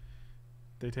land.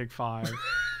 They take 5.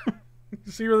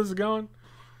 See where this is going?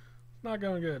 Not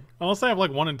going good. Unless they have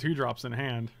like 1 and 2 drops in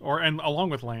hand, and along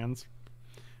with lands.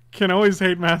 Can always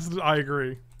hate Mass. I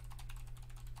agree.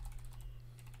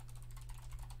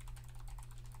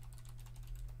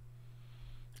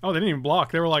 Oh, they didn't even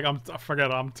block. They were like, I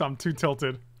forget. I'm too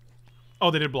tilted. Oh,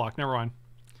 they did block. Never mind.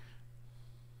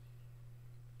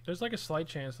 There's like a slight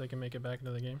chance they can make it back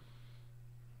into the game.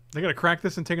 They gotta crack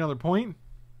this and take another point.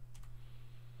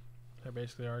 They're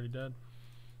basically already dead.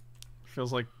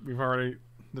 Feels like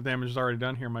the damage is already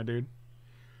done here, my dude.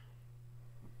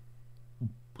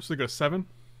 So they go 7,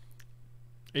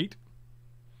 8.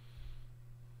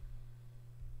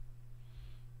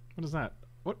 What is that?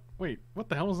 What? Wait, what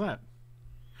the hell is that?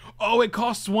 Oh, it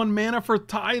costs 1 mana for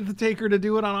Tithe Taker to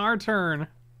do it on our turn.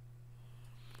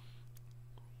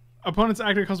 Opponents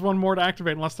active costs 1 more to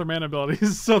activate unless they're mana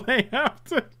abilities, so they have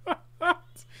to.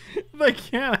 They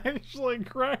can't actually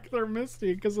crack their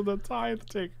Misty because of the Tithe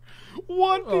Taker.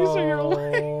 One piece of your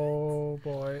life. Oh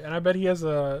boy! And I bet he has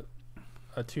a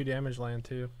 2 damage land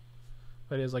too.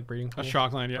 But he has like breeding pool. A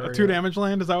shock land, yeah. Or, A 2 damage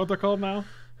land, is that what they're called now?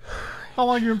 How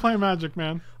long have you been playing Magic,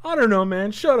 man? I don't know,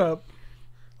 man. Shut up.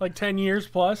 Like 10 years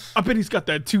plus. I bet he's got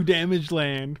that 2 damage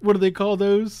land. What do they call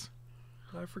those?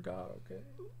 I forgot. Okay.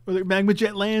 Are they magma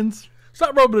jet lands?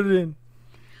 Stop rubbing it in.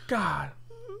 God.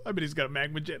 I bet he's got a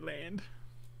magma jet land.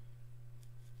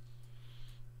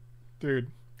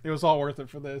 Dude, it was all worth it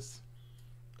for this.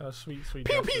 Sweet, sweet.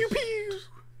 Pew, justice. pew, pew.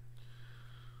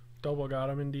 Double got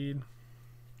him indeed.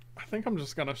 I think I'm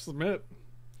just gonna submit.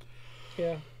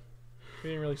 Yeah. We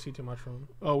didn't really see too much from him.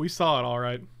 Oh, we saw it all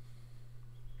right.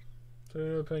 So we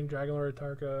ended up playing Dragonlord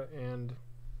Tarka and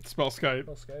Spellskite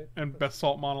Spellskite. and Best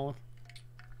Salt Monolith.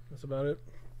 That's about it.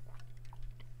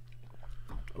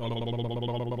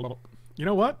 You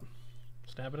know what?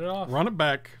 Snapping it off. Run it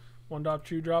back.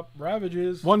 1.2 drop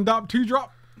Ravages. 1.2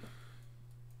 drop.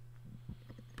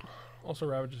 Also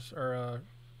Ravages or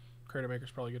Crater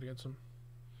Maker's probably good against him.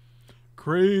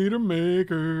 Crater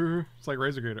Maker. It's like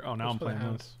Razor Gator. Oh, now Let's I'm play the playing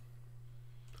Hound. this.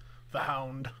 The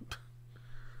Hound.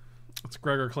 It's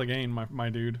Gregor Clegane, my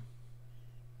dude.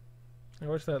 I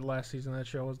wish that last season of that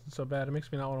show wasn't so bad. It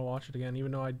makes me not want to watch it again,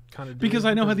 even though I kind of do. Because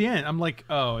I know how the end. I'm like,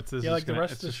 oh, it's this. Yeah, like the gonna,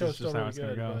 rest it's of the just, show it's is just still how really it's gonna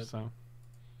good, go. but- So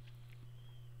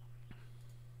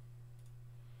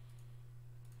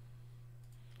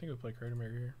I think we play Crater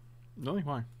Maker here, really,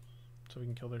 why? so we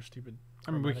can kill their stupid.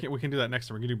 I mean, we Chromatic. can do that next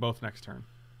turn. We can do both next turn.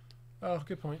 Oh,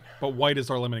 good point. But white is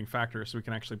our limiting factor, so we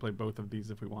can actually play both of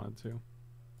these if we wanted to.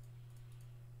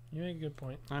 You make a good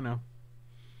point. I know.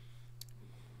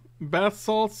 Bath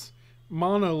salts,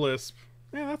 monolisp.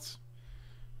 Yeah,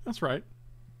 that's right.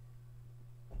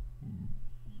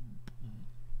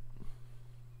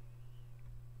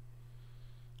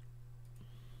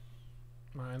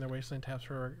 And their Wasteland taps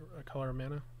for a color of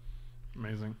mana.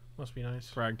 Amazing. Must be nice.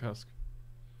 Frag Tusk.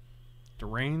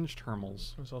 Deranged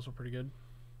Hermals. That's also pretty good.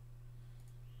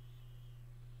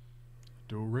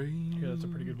 Deranged. Yeah, that's a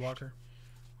pretty good blocker.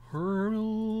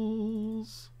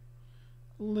 Hermals.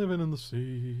 Living in the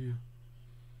sea.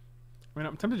 I mean,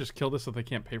 I'm tempted to just kill this if they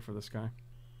can't pay for this guy.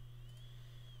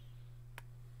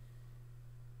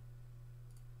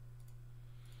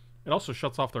 It also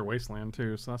shuts off their wasteland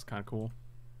too, so that's kind of cool.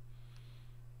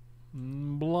 Pay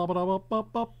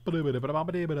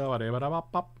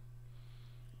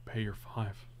your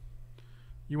 5.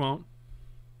 You won't.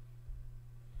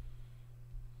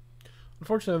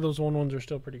 Unfortunately, those 1/1s are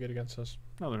still pretty good against us.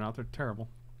 No, they're not. They're terrible.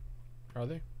 Are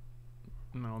they?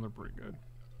 No, they're pretty good.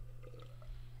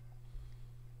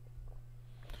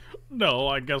 No,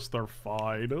 I guess they're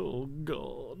fine. Oh,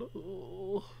 God.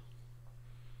 Oh.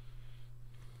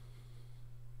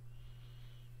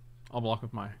 I'll block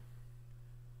with my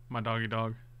doggy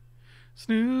dog.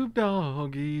 Snoop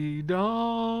Doggy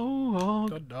Dog.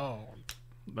 The dog.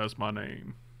 That's my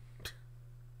name.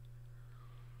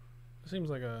 Seems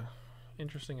like a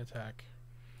interesting attack.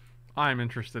 I'm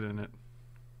interested in it.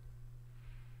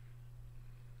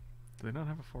 Do they not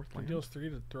have a 4th It land? deals 3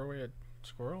 to throw away a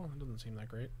squirrel? That doesn't seem that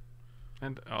great.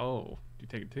 And, oh, do you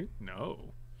take it too?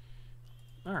 No.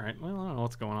 Alright, well, I don't know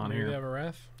what's going on Maybe here. they have a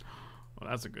Wrath? Well,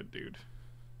 that's a good dude.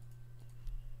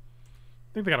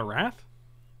 Think they got a Wrath?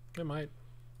 They might.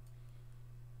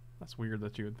 That's weird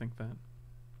that you would think that.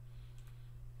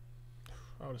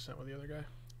 I would have sent with the other guy.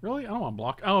 Really? I don't want to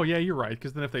block. Oh, yeah, you're right,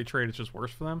 because then if they trade, it's just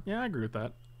worse for them. Yeah, I agree with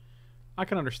that. I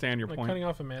can understand your Like, point. cutting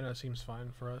off a mana seems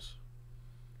fine for us.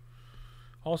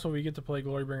 Also, we get to play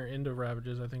Glorybringer into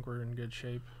Ravages. I think we're in good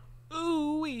shape.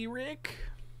 Ooh, Rick.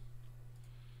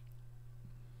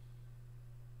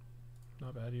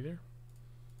 Not bad either.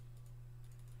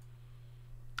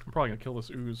 I'm probably going to kill this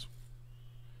ooze.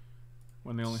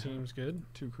 When they only Seems good.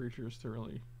 have 2 creatures to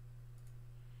really...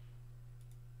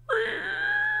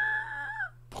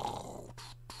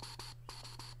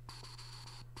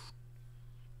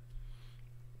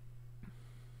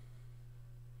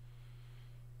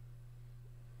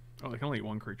 Oh, they can only eat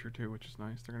 1 creature too, which is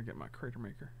nice. They're going to get my Crater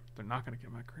Maker. They're not going to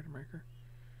get my Crater Maker.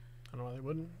 I don't know why they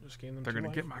wouldn't. Just gain them They're 2 going to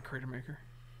life. get my Crater Maker.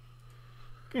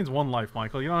 Gains 1 life,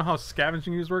 Michael. You don't know how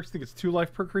scavenging use works? You think it's 2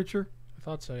 life per creature? I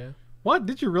thought so, yeah. What?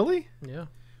 Did you really? Yeah.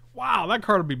 Wow, that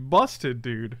card would be busted,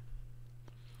 dude.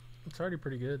 It's already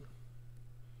pretty good.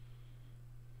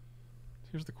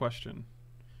 Here's the question.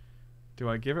 Do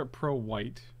I give it pro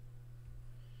white?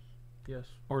 Yes.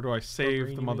 Or do I save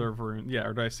green, the you Mother mean? of Runes? Yeah,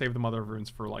 or do I save the Mother of Runes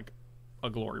for, like, a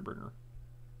Glorybringer?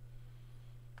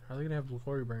 How are they going to have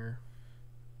Glorybringer?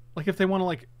 Like, if they want to,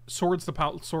 like, swords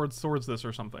this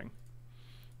or something.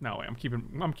 No way, I'm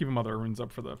keeping Mother of Runes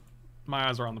up for the... My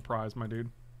eyes are on the prize, my dude.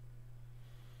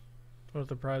 What if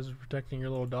the prize is protecting your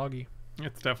little doggy?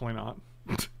 It's definitely not.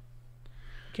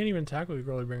 Can't even tackle your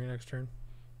Glorybringer next turn.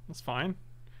 That's fine.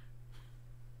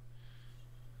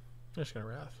 I'm just going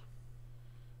to Wrath.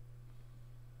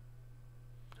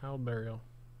 Howl Burial.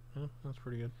 Yeah, that's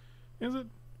pretty good. Is it?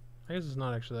 I guess it's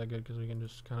not actually that good because we can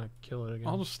just kind of kill it again.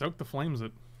 I'll just stoke the flames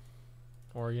it.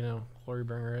 Or, you know, Glory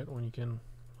Bringer it when you can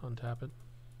untap it.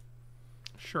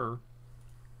 Sure.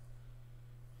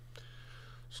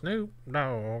 Snoop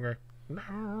Dogg.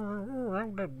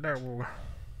 No.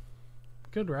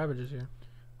 Good Ravages here.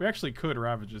 We actually could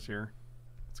Ravages here.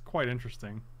 It's quite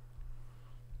interesting.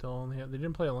 They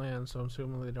didn't play a land, so I'm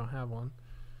assuming they don't have one.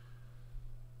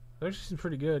 That actually seems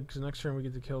pretty good because next turn we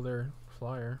get to kill their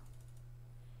flyer.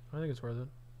 I think it's worth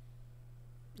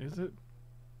it. Is it?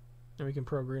 And we can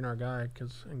pro green our guy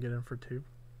and get in for 2.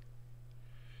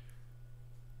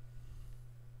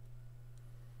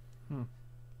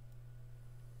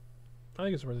 I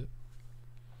think it's worth it.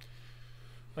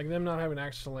 Like, them not having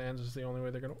access to lands is the only way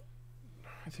they're gonna.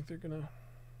 I think they're gonna.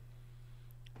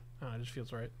 It just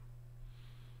feels right.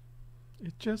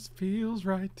 It just feels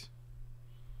right.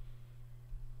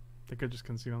 They could just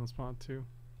concede on the spot too.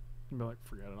 And be like,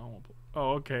 forget it, I won't play.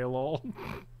 Oh, okay, lol.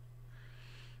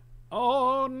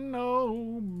 Oh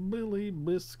no, Billy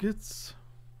Biscuits.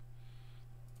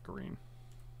 Green.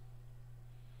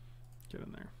 Get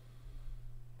in there.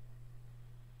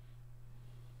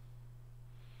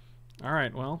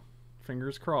 Alright, well,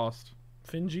 fingers crossed.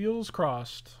 Fingeals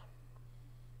crossed.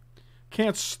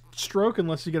 Can't stroke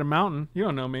unless you get a mountain. You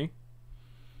don't know me.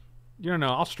 You don't know.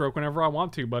 I'll stroke whenever I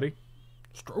want to, buddy.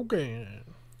 Stroking.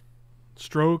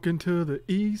 Stroking to the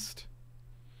east.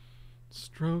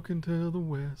 Stroking to the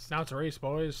west. Now it's a race,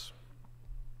 boys.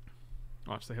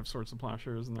 Watch, they have Swords of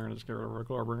Plowshares and they're going to just get rid of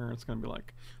Glory Bringer. It's going to be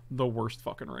like the worst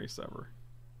fucking race ever.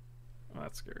 Oh,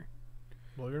 that's scary.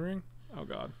 Blue Ring? Oh,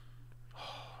 God.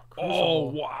 Crucible. Oh,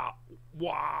 wow.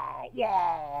 Wow.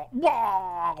 Wow.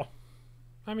 Wow.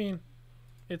 I mean,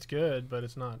 it's good, but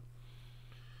it's not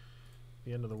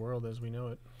the end of the world as we know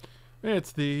it.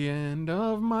 It's the end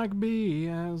of Mike B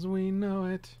as we know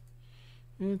it.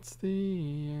 It's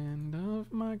the end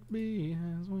of Mike B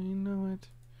as we know it.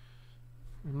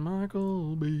 And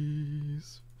Michael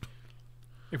B's.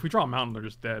 If we draw a mountain, they're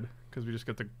just dead because we just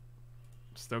get to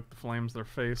stoke the flames their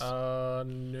face.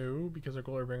 No, because our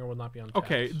Glory Bringer will not be on.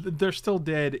 Okay, they're still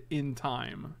dead in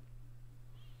time.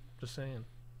 Just saying.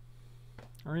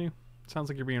 Are you? Sounds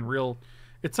like you're being real.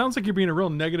 It sounds like you're being a real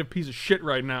negative piece of shit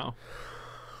right now.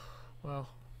 Well,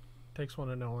 takes one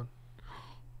to know one.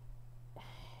 Oh,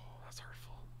 that's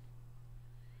hurtful.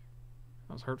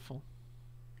 That was hurtful.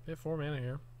 They have 4 mana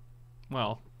here.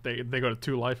 Well, they go to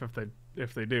 2 life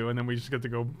if they do, and then we just get to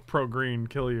go pro green,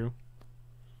 kill you.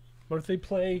 What if they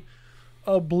play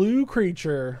a blue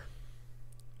creature?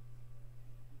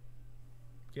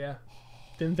 Yeah.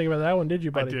 Didn't think about that one, did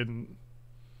you, buddy? I didn't.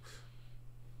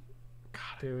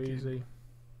 God, Too easy.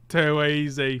 Too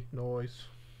easy. Noise.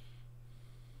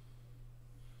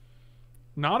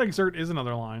 Not exert is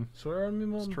another line. Swear on me,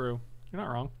 Mom. It's true. You're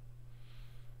not wrong.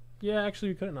 Yeah, actually,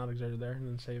 we could have not exerted there and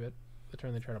then save it. The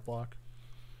turn they try to block.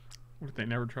 What if they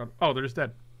never tried? Oh, they're just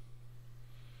dead.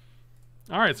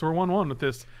 All right, so we're 1-1 with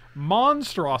this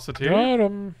monstrosity. Got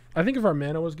 'em. I think if our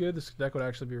mana was good, this deck would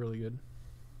actually be really good.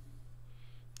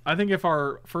 I think if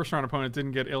our first round opponent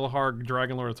didn't get Ilharg,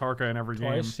 Dragon Lord Atarka in every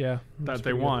Twice, game yeah. that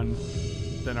they won,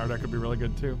 then our deck would be really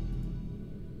good too.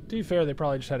 To be fair, they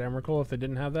probably just had Emrakul if they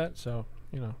didn't have that, so,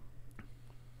 you know.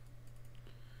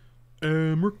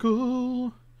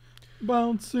 Emrakul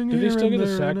bouncing Do they here still and get a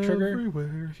there sack and trigger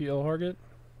everywhere. if you Ilharg it?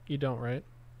 You don't, right?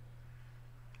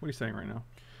 What are you saying right now?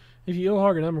 If you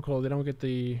Ilharg an Emrakul, they don't get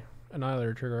the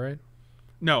Annihilator trigger, right?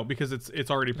 No, because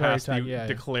it's already past attack, you yeah.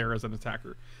 declare as an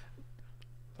attacker.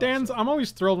 Dan's, I'm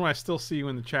always thrilled when I still see you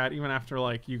in the chat, even after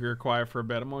like you get quiet for a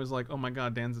bit. I'm always like, oh my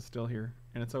god, Dan's is still here,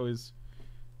 and it's always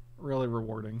really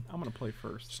rewarding. I'm gonna play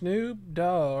first. Snoop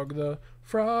Dogg, the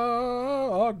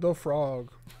frog, the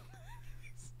frog.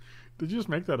 Did you just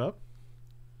make that up?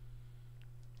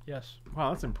 Yes. Wow,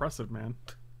 that's impressive, man.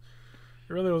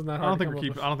 It really wasn't that hard. I don't think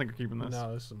we're keeping this.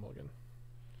 No, this is a mulligan.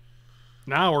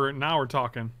 Now we're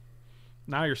talking.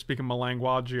 Now you're speaking my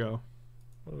languagio.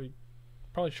 What do we?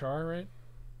 Probably Char, right?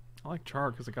 I like Char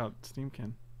because it got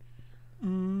Steamkin.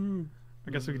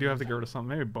 I guess we do have to get rid of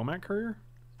something. Maybe Bomat Courier?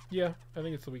 Yeah, I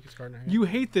think it's the weakest card in our hand. You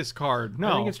hate this card. No.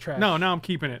 I think it's trash. No, now I'm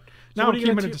keeping it. So Now what I'm are you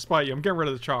gonna keeping it despite you. I'm getting rid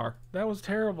of the Char. That was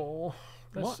terrible.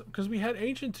 That's What? because we had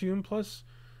Ancient Tomb plus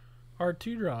our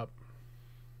 2-drop.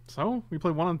 So? We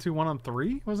play 1 on 2, 1 on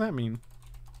 3? What does that mean?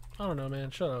 I don't know,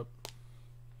 man. Shut up.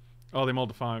 Oh, they mulled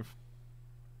to 5.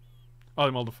 Oh,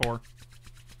 they mulled to 4.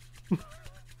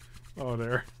 Oh,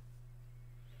 there.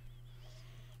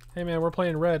 Hey, man, we're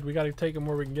playing red. We got to take them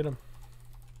where we can get them.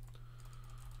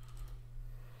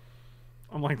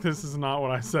 I'm like, this is not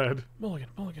what I said. Mulligan,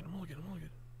 mulligan, mulligan, mulligan.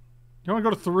 You want to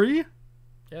go to 3?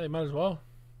 Yeah, they might as well.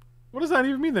 What does that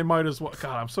even mean? They might as well.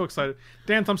 God, I'm so excited.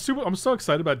 Dan, I'm so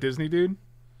excited about Disney, dude.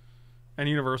 And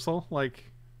Universal.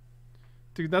 Like,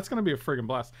 dude, that's going to be a friggin'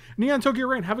 blast. Neon Tokyo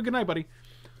Rain, have a good night, buddy.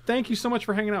 Thank you so much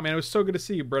for hanging out, man. It was so good to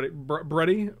see you,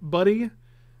 buddy.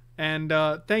 And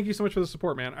thank you so much for the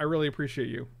support, man. I really appreciate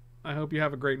you. I hope you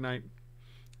have a great night.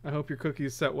 I hope your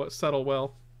cookies settle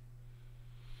well.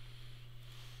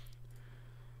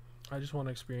 I just want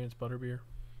to experience butterbeer.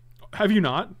 Have you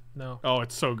not? No. Oh,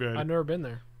 it's so good. I've never been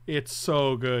there. It's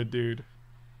so good, dude.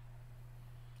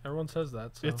 Everyone says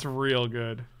that. So. It's real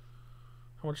good.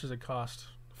 How much does it cost?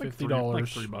 Like $50. like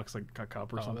 $3 a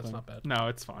cup or something. That's not bad. No,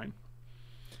 it's fine.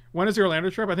 When is the Orlando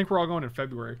trip? I think we're all going in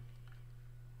February.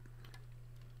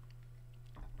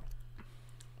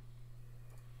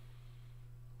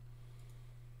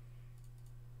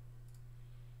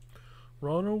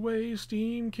 Runaway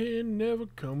steamkin never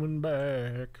coming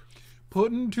back.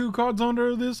 Putting 2 cards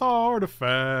under this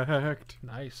artifact.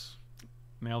 Nice.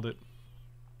 Nailed it.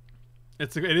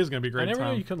 It is going to be a great I never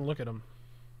time. knew you couldn't look at them.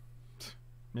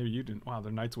 Maybe you didn't. Wow,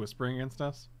 they're Knights Whispering against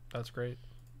us. That's great.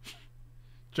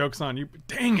 Joke's on you.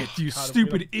 Dang it, you God,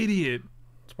 stupid idiot.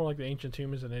 It's more like the Ancient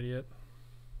Tomb is an idiot.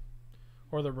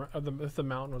 Or if the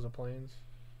mountain was a plains.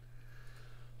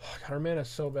 God, our mana is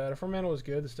so bad. If our mana was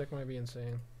good, this deck might be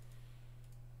insane.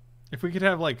 If we could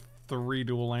have like 3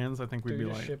 dual lands, I think we'd Do be you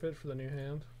like... ship it for the new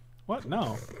hand? What?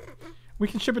 No. We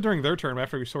can ship it during their turn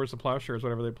after we Swords to Plowshares,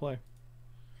 whatever they play.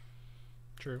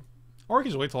 True. Or we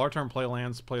can just wait till our turn, play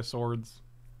lands, play swords,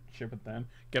 ship it then.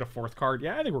 Get a 4th card.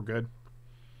 Yeah, I think we're good.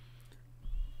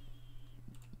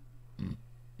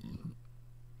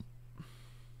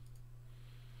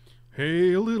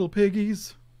 Hey, little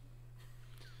piggies.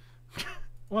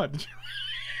 What?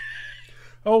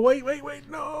 Oh, wait,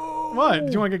 no! What?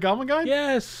 Do you want to get Goblin Guide?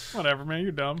 Yes! Whatever, man.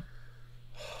 You're dumb.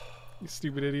 You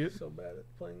stupid idiot. So bad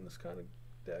at playing this kind of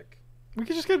deck. We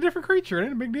could just get a different creature. It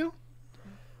ain't a big deal.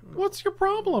 What's your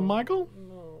problem, Michael?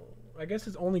 No. I guess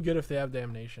it's only good if they have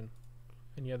Damnation.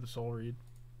 And you have the Soul Read.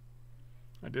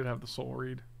 I did have the Soul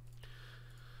Read.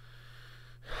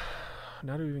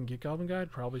 Now do we even get Goblin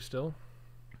Guide? Probably still.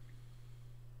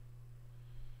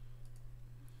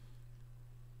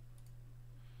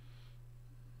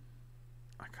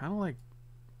 I kind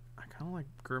of like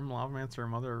Grim Lavamancer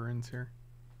and Mother of Runes here.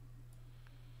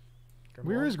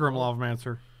 Where is Grim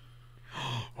Lavamancer?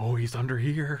 Oh, he's under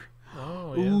here.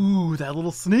 Oh, yeah. Ooh, that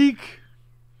little sneak.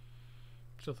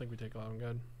 Still think we take Goblin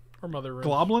Guide. Or Mother Runes.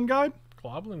 Globlin Guide?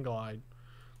 Goblin Glide.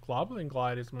 Goblin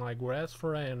Glide is my best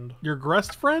friend. Your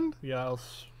Grest friend?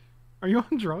 Yes. Are you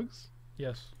on drugs?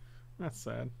 Yes. That's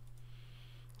sad.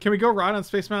 Can we go ride on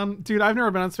Space Mountain? Dude, I've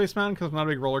never been on Space Mountain because I'm not a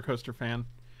big roller coaster fan.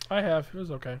 I have. It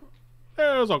was okay.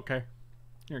 It was okay.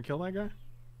 You gonna kill that guy?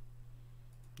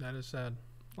 That is sad.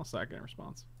 I'll sack it in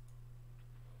response.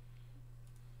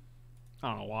 I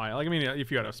don't know why. Like, I mean, if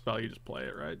you had a spell, you just play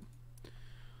it, right?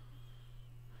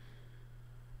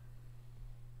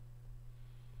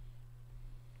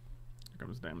 Here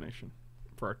comes Damnation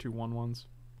for our 2/1/1s.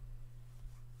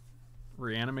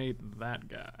 Reanimate that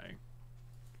guy.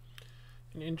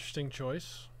 An interesting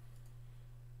choice.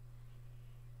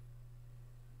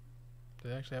 Do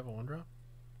they actually have a 1-drop?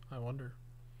 I wonder.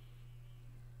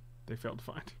 They failed to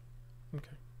find.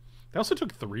 Okay. They also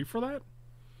took 3 for that?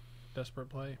 Desperate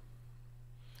play.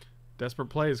 Desperate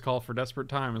plays call for desperate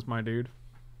times, my dude.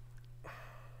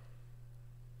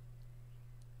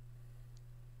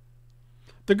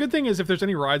 The good thing is if there's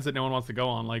any rides that no one wants to go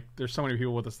on, like, there's so many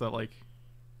people with us that, like,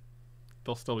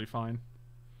 they'll still be fine.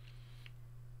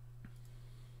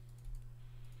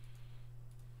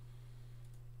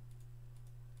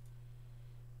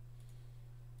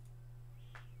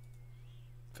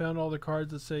 Found all the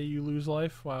cards that say you lose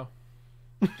life. Wow.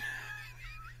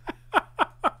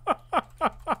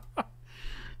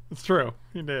 It's true.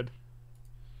 He did.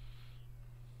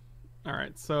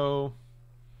 Alright, so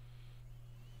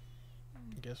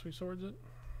Guess we swords it.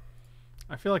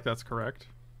 I feel like that's correct.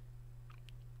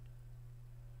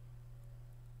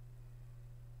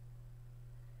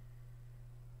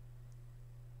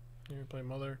 You're gonna play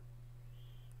Mother.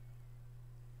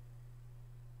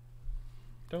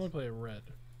 Definitely play a red.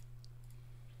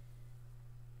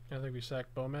 I think we sack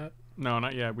Bomat. No,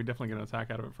 not yet. We definitely get an attack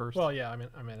out of it first. Well, yeah, I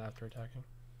mean after attacking.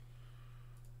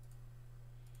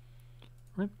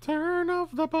 Return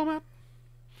of the Bomat.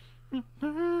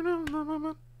 Return of the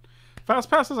Bomat. Fast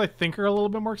passes, I think, are a little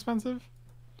bit more expensive.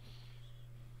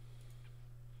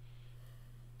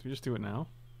 Do we just do it now?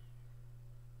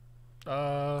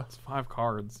 It's 5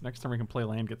 cards. Next time we can play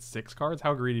land, get 6 cards.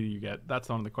 How greedy do you get? That's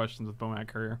one of the questions with Bomat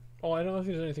Courier. Oh, I don't know if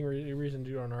there's anything reason to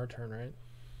do on our turn, right?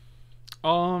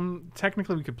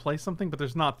 Technically we could play something, but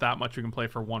there's not that much we can play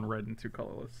for 1 red and 2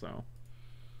 colorless, so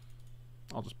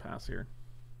I'll just pass here.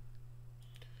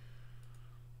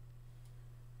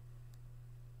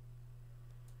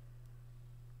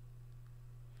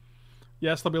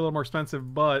 Yes, they'll be a little more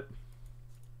expensive, but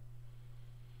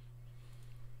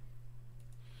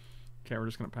okay, we're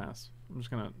just gonna pass. I'm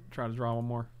just gonna try to draw one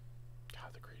more.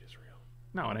 God, the greed is real.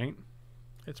 No, it ain't.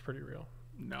 It's pretty real.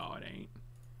 No, it ain't.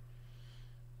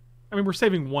 I mean, we're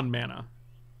saving 1 mana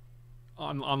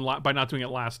by not doing it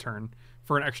last turn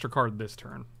for an extra card this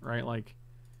turn, right? Like,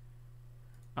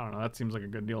 I don't know. That seems like a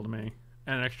good deal to me.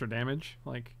 And an extra damage,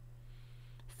 like,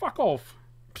 fuck off.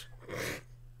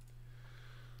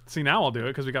 See, now I'll do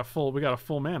it because we got a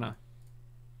full mana.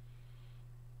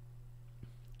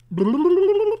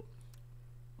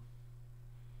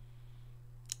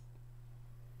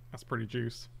 That's pretty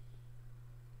juice.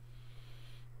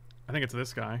 I think it's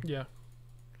this guy. Yeah.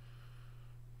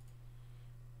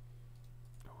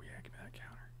 Oh yeah, give me that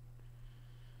counter.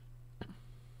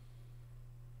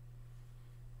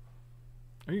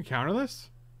 Are you counter this?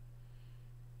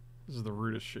 This is the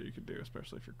rudest shit you could do,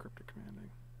 especially if you're cryptic commanding.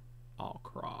 I'll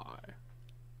cry.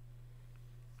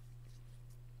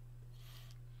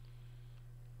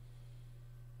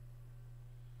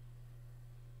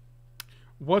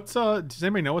 What's does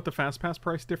anybody know what the fast pass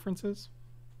price difference is?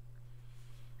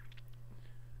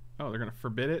 Oh, they're gonna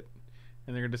forbid it,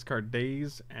 and they're gonna discard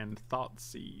Daze and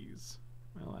Thoughtseize.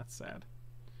 Well, that's sad.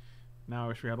 Now I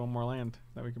wish we had one more land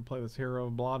that we could play this Hero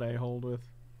of Blade hold with.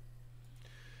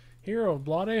 Hero of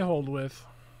Blade hold with.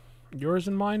 Yours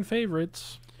and mine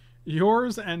favorites.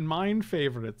 Yours and mine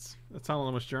favorites. That sounded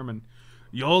almost German.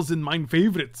 Yours and mine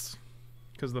favorites.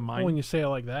 Because the mine. Oh, when you say it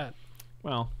like that.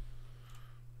 Well.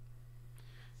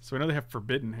 So we know they have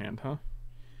Forbidden Hand, huh?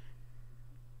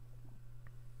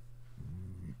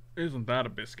 Isn't that a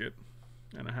biscuit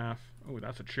and a half? Oh,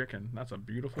 that's a chicken. That's a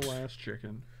beautiful ass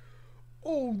chicken.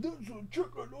 Oh, that's a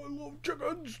chicken. I love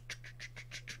chickens.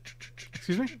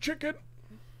 Excuse me? Chicken.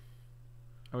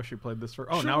 I wish we played this first.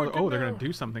 Oh, Sure, now we can they're now. gonna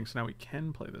do something, so now we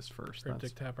can play this first.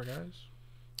 Cryptic Tapper, guys.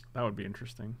 That would be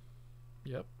interesting.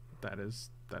 Yep. That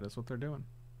is what they're doing.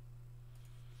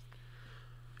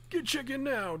 Get chicken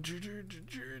now.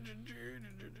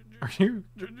 Are you?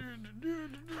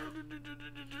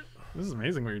 This is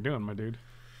amazing what you're doing, my dude.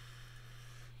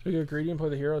 We go greedy and play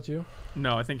the hero too.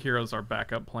 No, I think Hero's our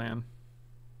backup plan.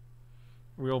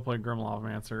 We will play Grim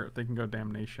Lavamancer. They can go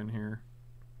Damnation here.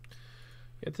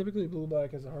 Yeah, typically blue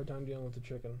black has a hard time dealing with the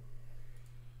chicken.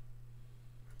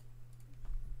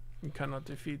 You cannot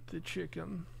defeat the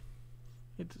chicken.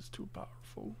 It is too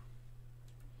powerful.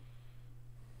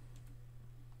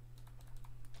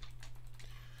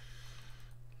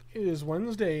 It is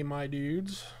Wednesday, my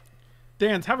dudes.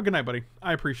 Dans, have a good night, buddy.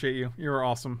 I appreciate you. You were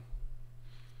awesome.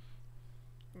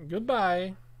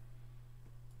 Goodbye.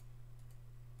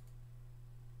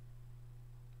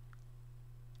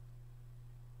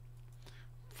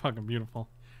 Fucking beautiful.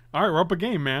 All right, we're up a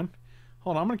game, man.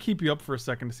 Hold on, I'm gonna keep you up for a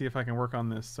second to see if I can work on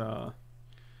this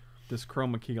this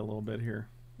chroma key a little bit here.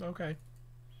 Okay.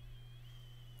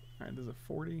 All right, does it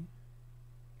 40?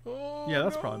 Oh, Yeah,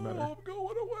 that's probably better. I'm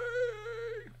going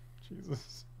away.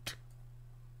 Jesus.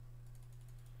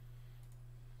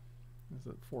 Is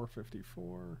it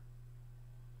 454?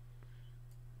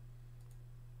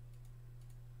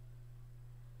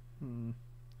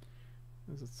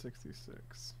 Is it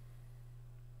 66?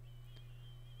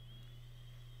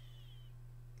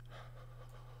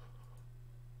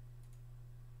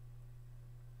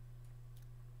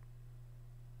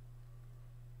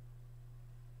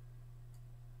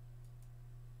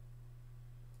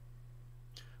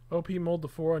 OP mulled the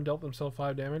 4 and dealt himself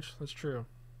 5 damage. That's true.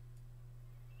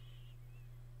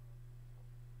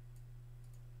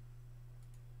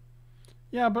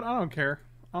 Yeah, but I don't care.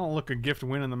 I don't look a gift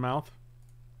win in the mouth.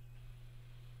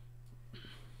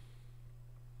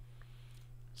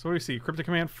 So what do you see? Cryptic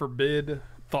Command, Forbid,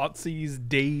 Thoughtseize,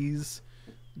 Daze,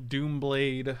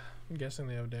 Doomblade. I'm guessing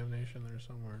they have damnation there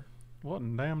somewhere. What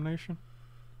in damnation?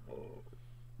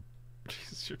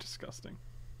 Jesus, you're disgusting.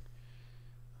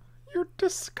 You're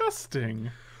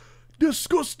disgusting.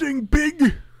 Disgusting pig!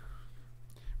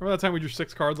 Remember that time we drew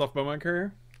 6 cards off Bowman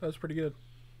Carrier? That was pretty good.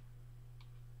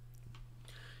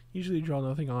 Usually you draw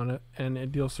nothing on it, and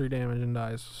it deals 3 damage and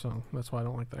dies, so that's why I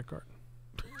don't like that card.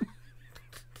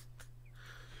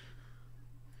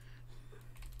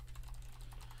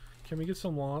 Can we get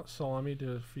some salami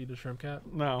to feed the shrimp cat?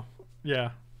 No.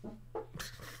 Yeah.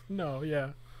 No,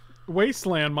 yeah.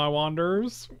 Wasteland, my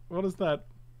wanderers. What is that?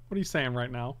 What are you saying right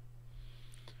now?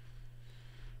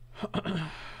 I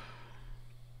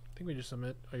think we just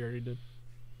submit. Oh, you already did.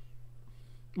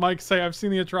 Mike, say, I've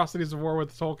seen the atrocities of war with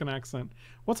a Tolkien accent.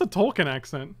 What's a Tolkien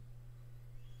accent?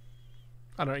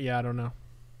 I don't know.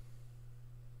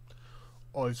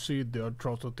 I see the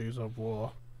atrocities of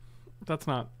war.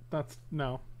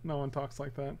 No one talks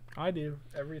like that. I do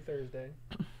every Thursday.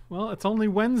 Well, it's only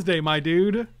Wednesday, my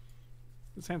dude.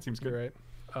 This hand seems good. You're right.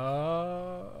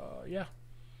 Yeah.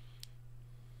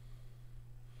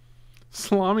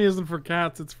 Salami isn't for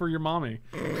cats, it's for your mommy.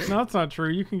 No, that's not true.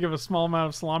 You can give a small amount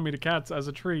of salami to cats as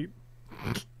a treat.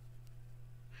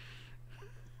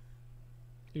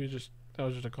 That was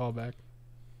just a callback.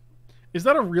 Is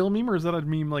that a real meme or is that a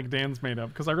meme like Dan's made up?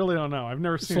 Because I really don't know. I've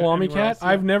never seen Salami it anywhere cat? else.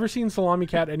 I've never seen Salami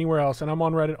cat anywhere else, and I'm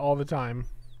on Reddit all the time.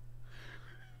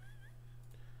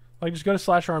 Like, just go to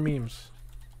 /r memes.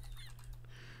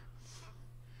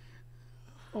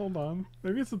 Hold on.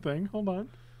 Maybe it's a thing. Hold on.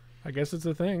 I guess it's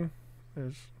a thing.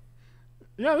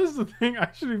 Yeah, this is the thing. I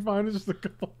should be fine. It's just a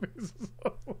couple pieces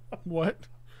of What?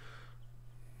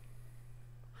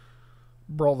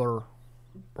 Brother.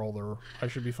 I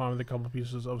should be fine with a couple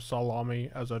pieces of salami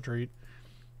as a treat.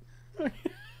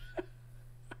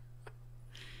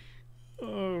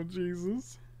 Oh,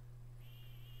 Jesus.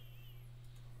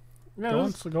 Go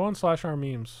on /r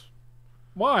memes.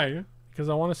 Why? Because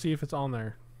I want to see if it's on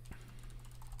there.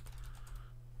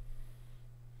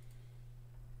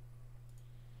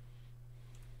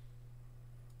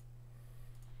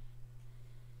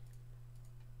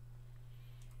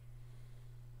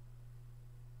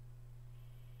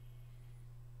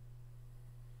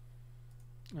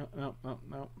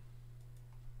 No.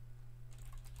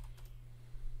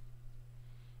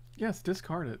 Yes,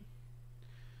 discard it.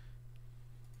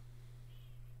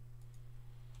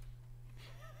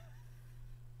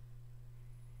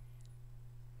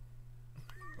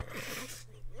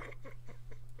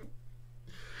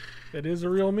 It is a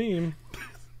real meme.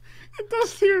 It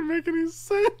doesn't even make any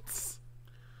sense.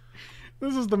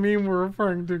 This is the meme we're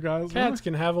referring to, guys. Cats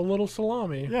can have a little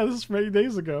salami. Yeah, this is from 8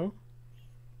 days ago.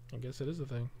 I guess it is a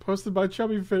thing. Posted by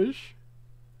Chubby Fish.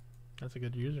 That's a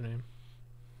good username.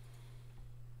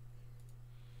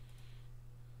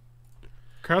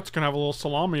 Cats can have a little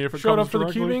salami if it Showed comes up for the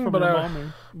directly cubing, from but your I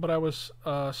mommy. but I was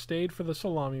stayed for the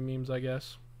salami memes, I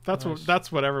guess. That's Nice.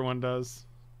 that's what everyone does.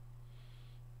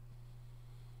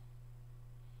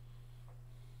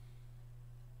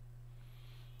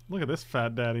 Look at this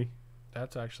fat daddy.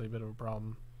 That's actually a bit of a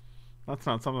problem. That's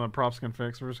not something that props can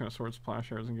fix. We're just gonna sort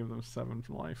splash airs and give them 7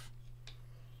 for life.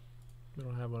 We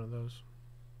don't have one of those.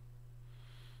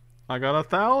 I got a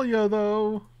Thalia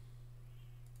though.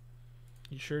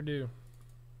 You sure do.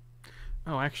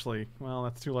 Oh, actually, well,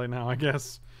 that's too late now. I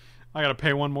guess I gotta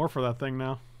pay 1 more for that thing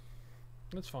now.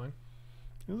 That's fine.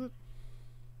 Is it?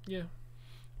 Yeah.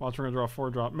 Watch, we're gonna draw a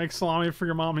 4-drop. Make salami for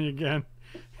your mommy again.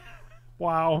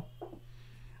 Wow.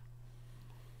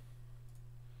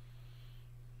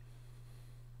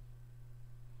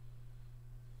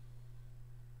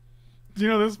 Do you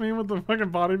know this meme with the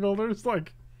fucking bodybuilders?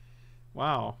 Like,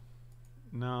 wow.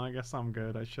 No, I guess I'm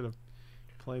good. I should have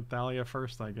played Thalia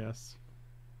first, I guess.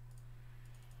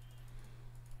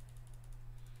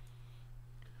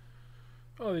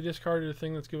 Oh, they discarded a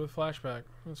thing that's good with flashback.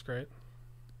 That's great.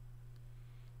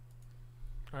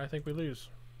 I think we lose.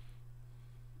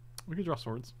 We could draw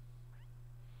swords.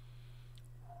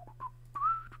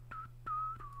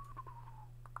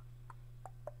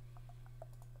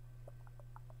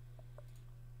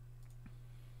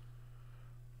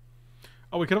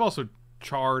 Oh, we could have also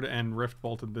charred and rift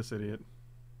bolted this idiot.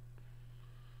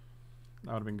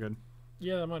 That would have been good.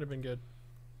 Yeah, that might have been good.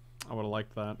 I would have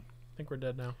liked that. I think we're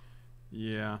dead now.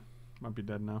 Yeah, might be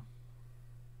dead now.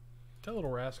 That little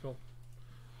rascal.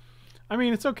 I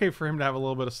mean, it's okay for him to have a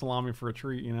little bit of salami for a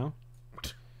treat, you know?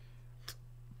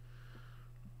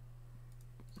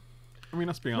 I mean,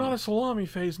 let's be honest. Not a salami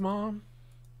phase, Mom.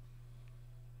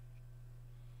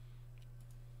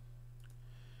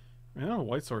 I mean, I have a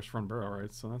white source front burrow,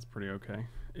 right? So that's pretty okay.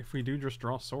 If we do just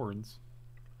draw swords,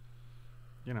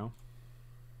 you know.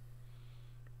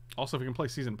 Also, if we can play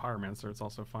Seasoned Pyromancer, it's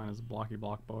also fine as blocky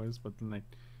block boys, but then they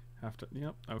have to...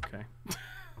 Yep, okay.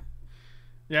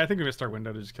 Yeah, I think we missed our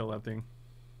window to just kill that thing.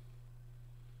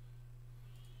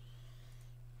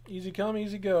 Easy come,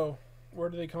 easy go. Where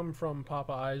do they come from,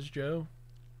 Papa Eyes Joe?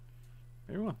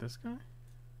 Maybe we want this guy?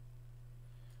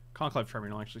 Conclave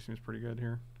Tribunal actually seems pretty good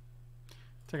here.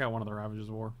 Take out one of the Ravages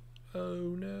of War.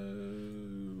 Oh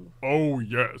no. Oh,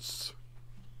 yes.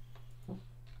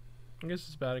 I guess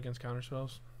it's bad against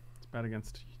counterspells. It's bad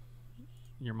against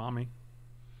your mommy.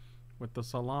 With the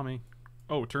salami.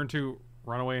 Oh, turn 2,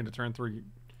 run away into turn 3.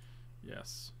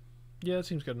 Yes. Yeah, that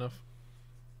seems good enough.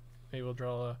 Maybe we'll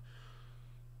draw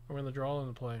a We're in the draw or in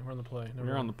the play? We're in the play. Never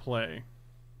We're on mind. the play.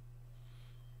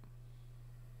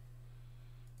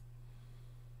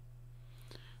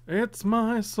 It's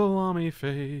my salami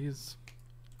phase.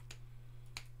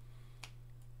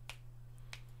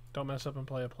 Don't mess up and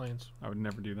play at planes. I would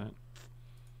never do that.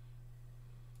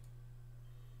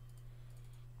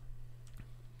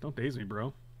 Don't daze me,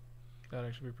 bro. That'd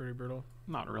actually be pretty brutal.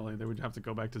 Not really. They would have to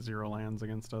go back to 0 lands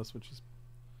against us, which is...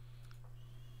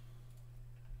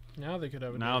 Now they could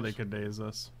have a Now daze. they could daze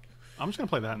us. I'm just going to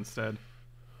play that instead.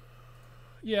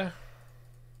 Yeah.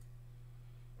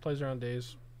 Plays around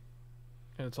days.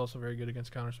 And it's also very good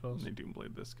against counter spells. They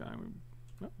Doomblade this guy.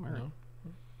 Oh, all right. No.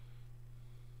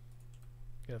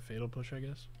 Got a fatal push, I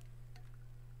guess.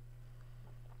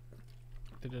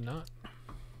 They did not.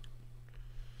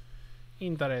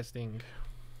 Interesting.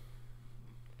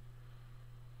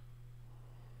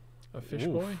 A fish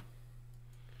Oof. boy?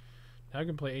 Now I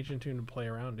can play Ancient Tune to play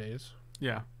around days.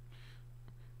 Yeah.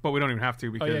 But we don't even have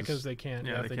to because... Oh, yeah, because they can't.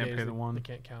 Yeah, if they can't daze, pay the they- one. They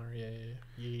can't counter. Yeah,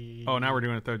 yeah, yeah. Oh, now we're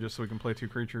doing it, though, just so we can play 2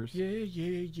 creatures. Yeah,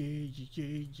 yeah, yeah, yeah,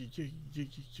 yeah, yeah, yeah,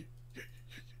 yeah.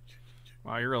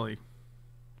 Wow, you're really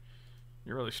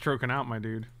stroking out, my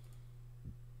dude.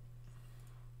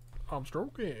 I'm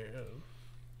stroking.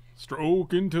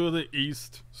 Stroking to the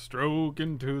east,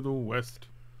 stroking to the west.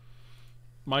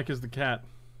 Mike is the cat.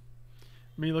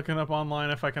 Me looking up online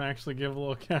if I can actually give a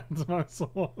little cat to my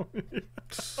salami.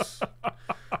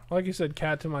 Like you said,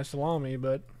 cat to my salami,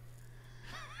 but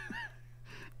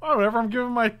Oh, whatever. I'm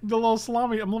giving the little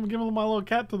salami. I'm giving my little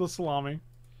cat to the salami.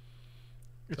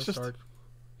 It's that's just dark.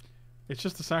 it's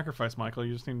just a sacrifice, Michael.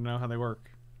 You just need to know how they work.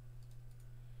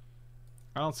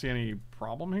 I don't see any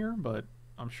problem here, but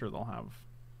I'm sure they'll have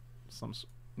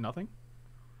nothing.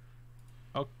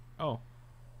 Oh, oh,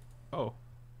 oh,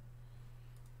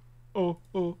 oh,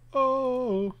 oh,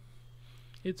 oh.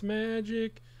 It's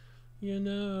magic, you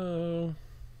know.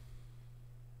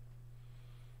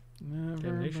 Never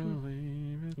Damnation?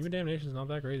 believe it. Even Damnation's not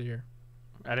that great here.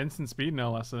 At instant speed,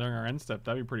 no less than our end step.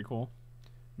 That'd be pretty cool.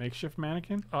 Makeshift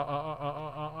mannequin.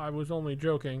 I was only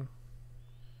joking.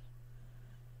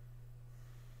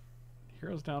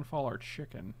 Heroes Downfall are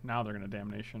chicken. Now they're gonna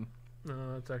Damnation.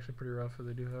 No, that's actually pretty rough if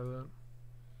they do have that.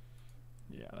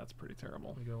 Yeah, that's pretty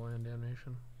terrible. We go land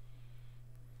Damnation.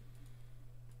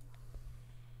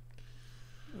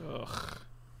 Ugh,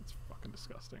 it's fucking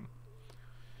disgusting.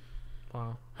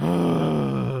 Wow.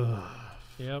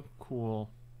 Yep. Cool.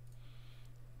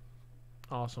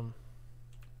 Awesome.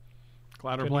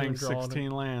 Glad we're Couldn't playing even draw it.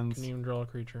 16 lands. Can even draw a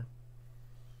creature.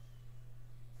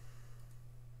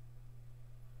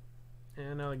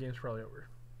 And now the game's probably over.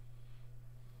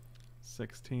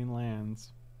 16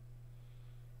 lands.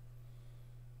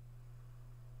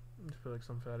 I just feel like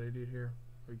some fat idiot here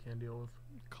we can't deal with.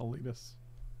 Kalitas.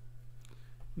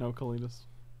 No Kalitas.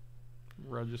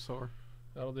 Regisaur.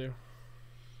 That'll do.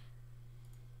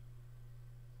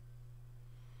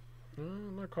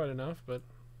 Not quite enough, but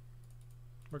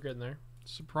we're getting there.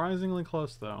 Surprisingly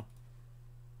close, though.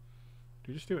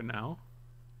 Do you just do it now?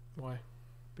 Why?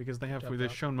 Because they've Tap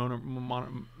out.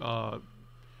 shown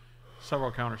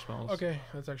several counter spells. Okay,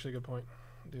 that's actually a good point.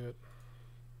 Do it.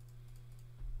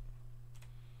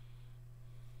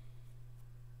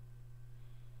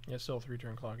 Yeah, it's still a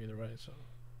 3-turn clock either way, so.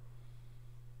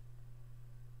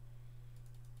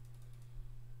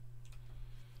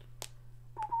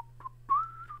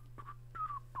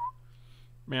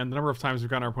 Man, the number of times we've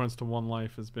gotten our opponents to 1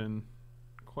 life has been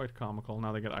quite comical.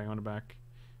 Now they get Iona back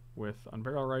with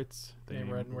Unburial Rights. They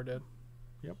Name red and we're dead.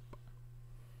 Yep.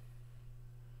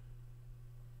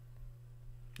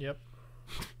 Yep.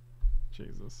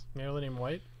 Jesus. Maybe they name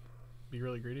white. Be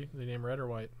really greedy. They name red or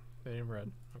white. They name red.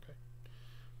 Okay.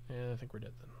 And I think we're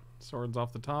dead then. Swords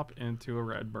off the top into a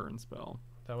red burn spell.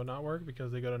 That would not work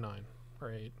because they go to 9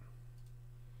 or 8.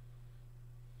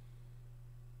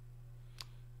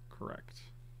 Correct.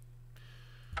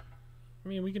 I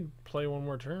mean, we can play one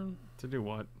more turn. To do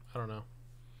what? I don't know.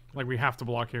 Like, we have to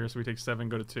block here, so we take 7,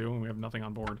 go to 2, and we have nothing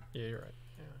on board. Yeah, you're right.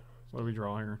 Yeah. What do we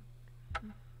draw here?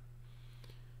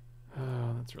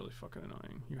 That's really fucking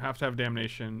annoying. You have to have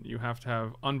Damnation. You have to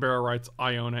have Unburial Rights,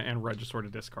 Iona, and Regisaur to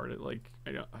discard it. Like,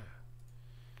 I don't...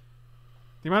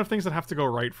 The amount of things that have to go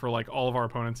right for, like, all of our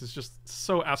opponents is just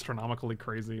so astronomically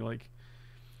crazy. Like,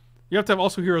 you have to have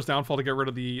also Heroes Downfall to get rid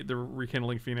of the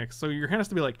Rekindling Phoenix. So your hand has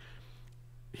to be, like,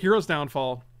 Heroes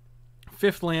Downfall,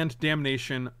 5th land,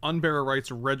 Damnation, Unburial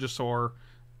Rights, Regisaur,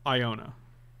 Iona.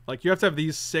 Like, you have to have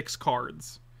these 6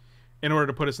 cards in order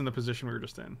to put us in the position we were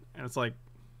just in. And it's like,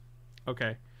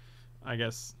 okay, I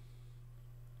guess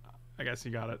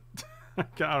you got it.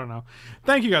 I don't know.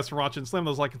 Thank you guys for watching. Slam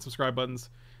those like and subscribe buttons.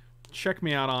 check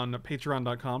me out on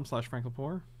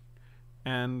patreon.com/franklepore.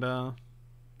 And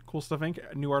Cool Stuff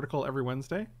Inc. New article every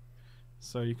Wednesday.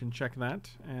 So you can check that.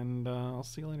 And I'll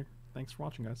see you later. Thanks for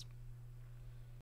watching, guys.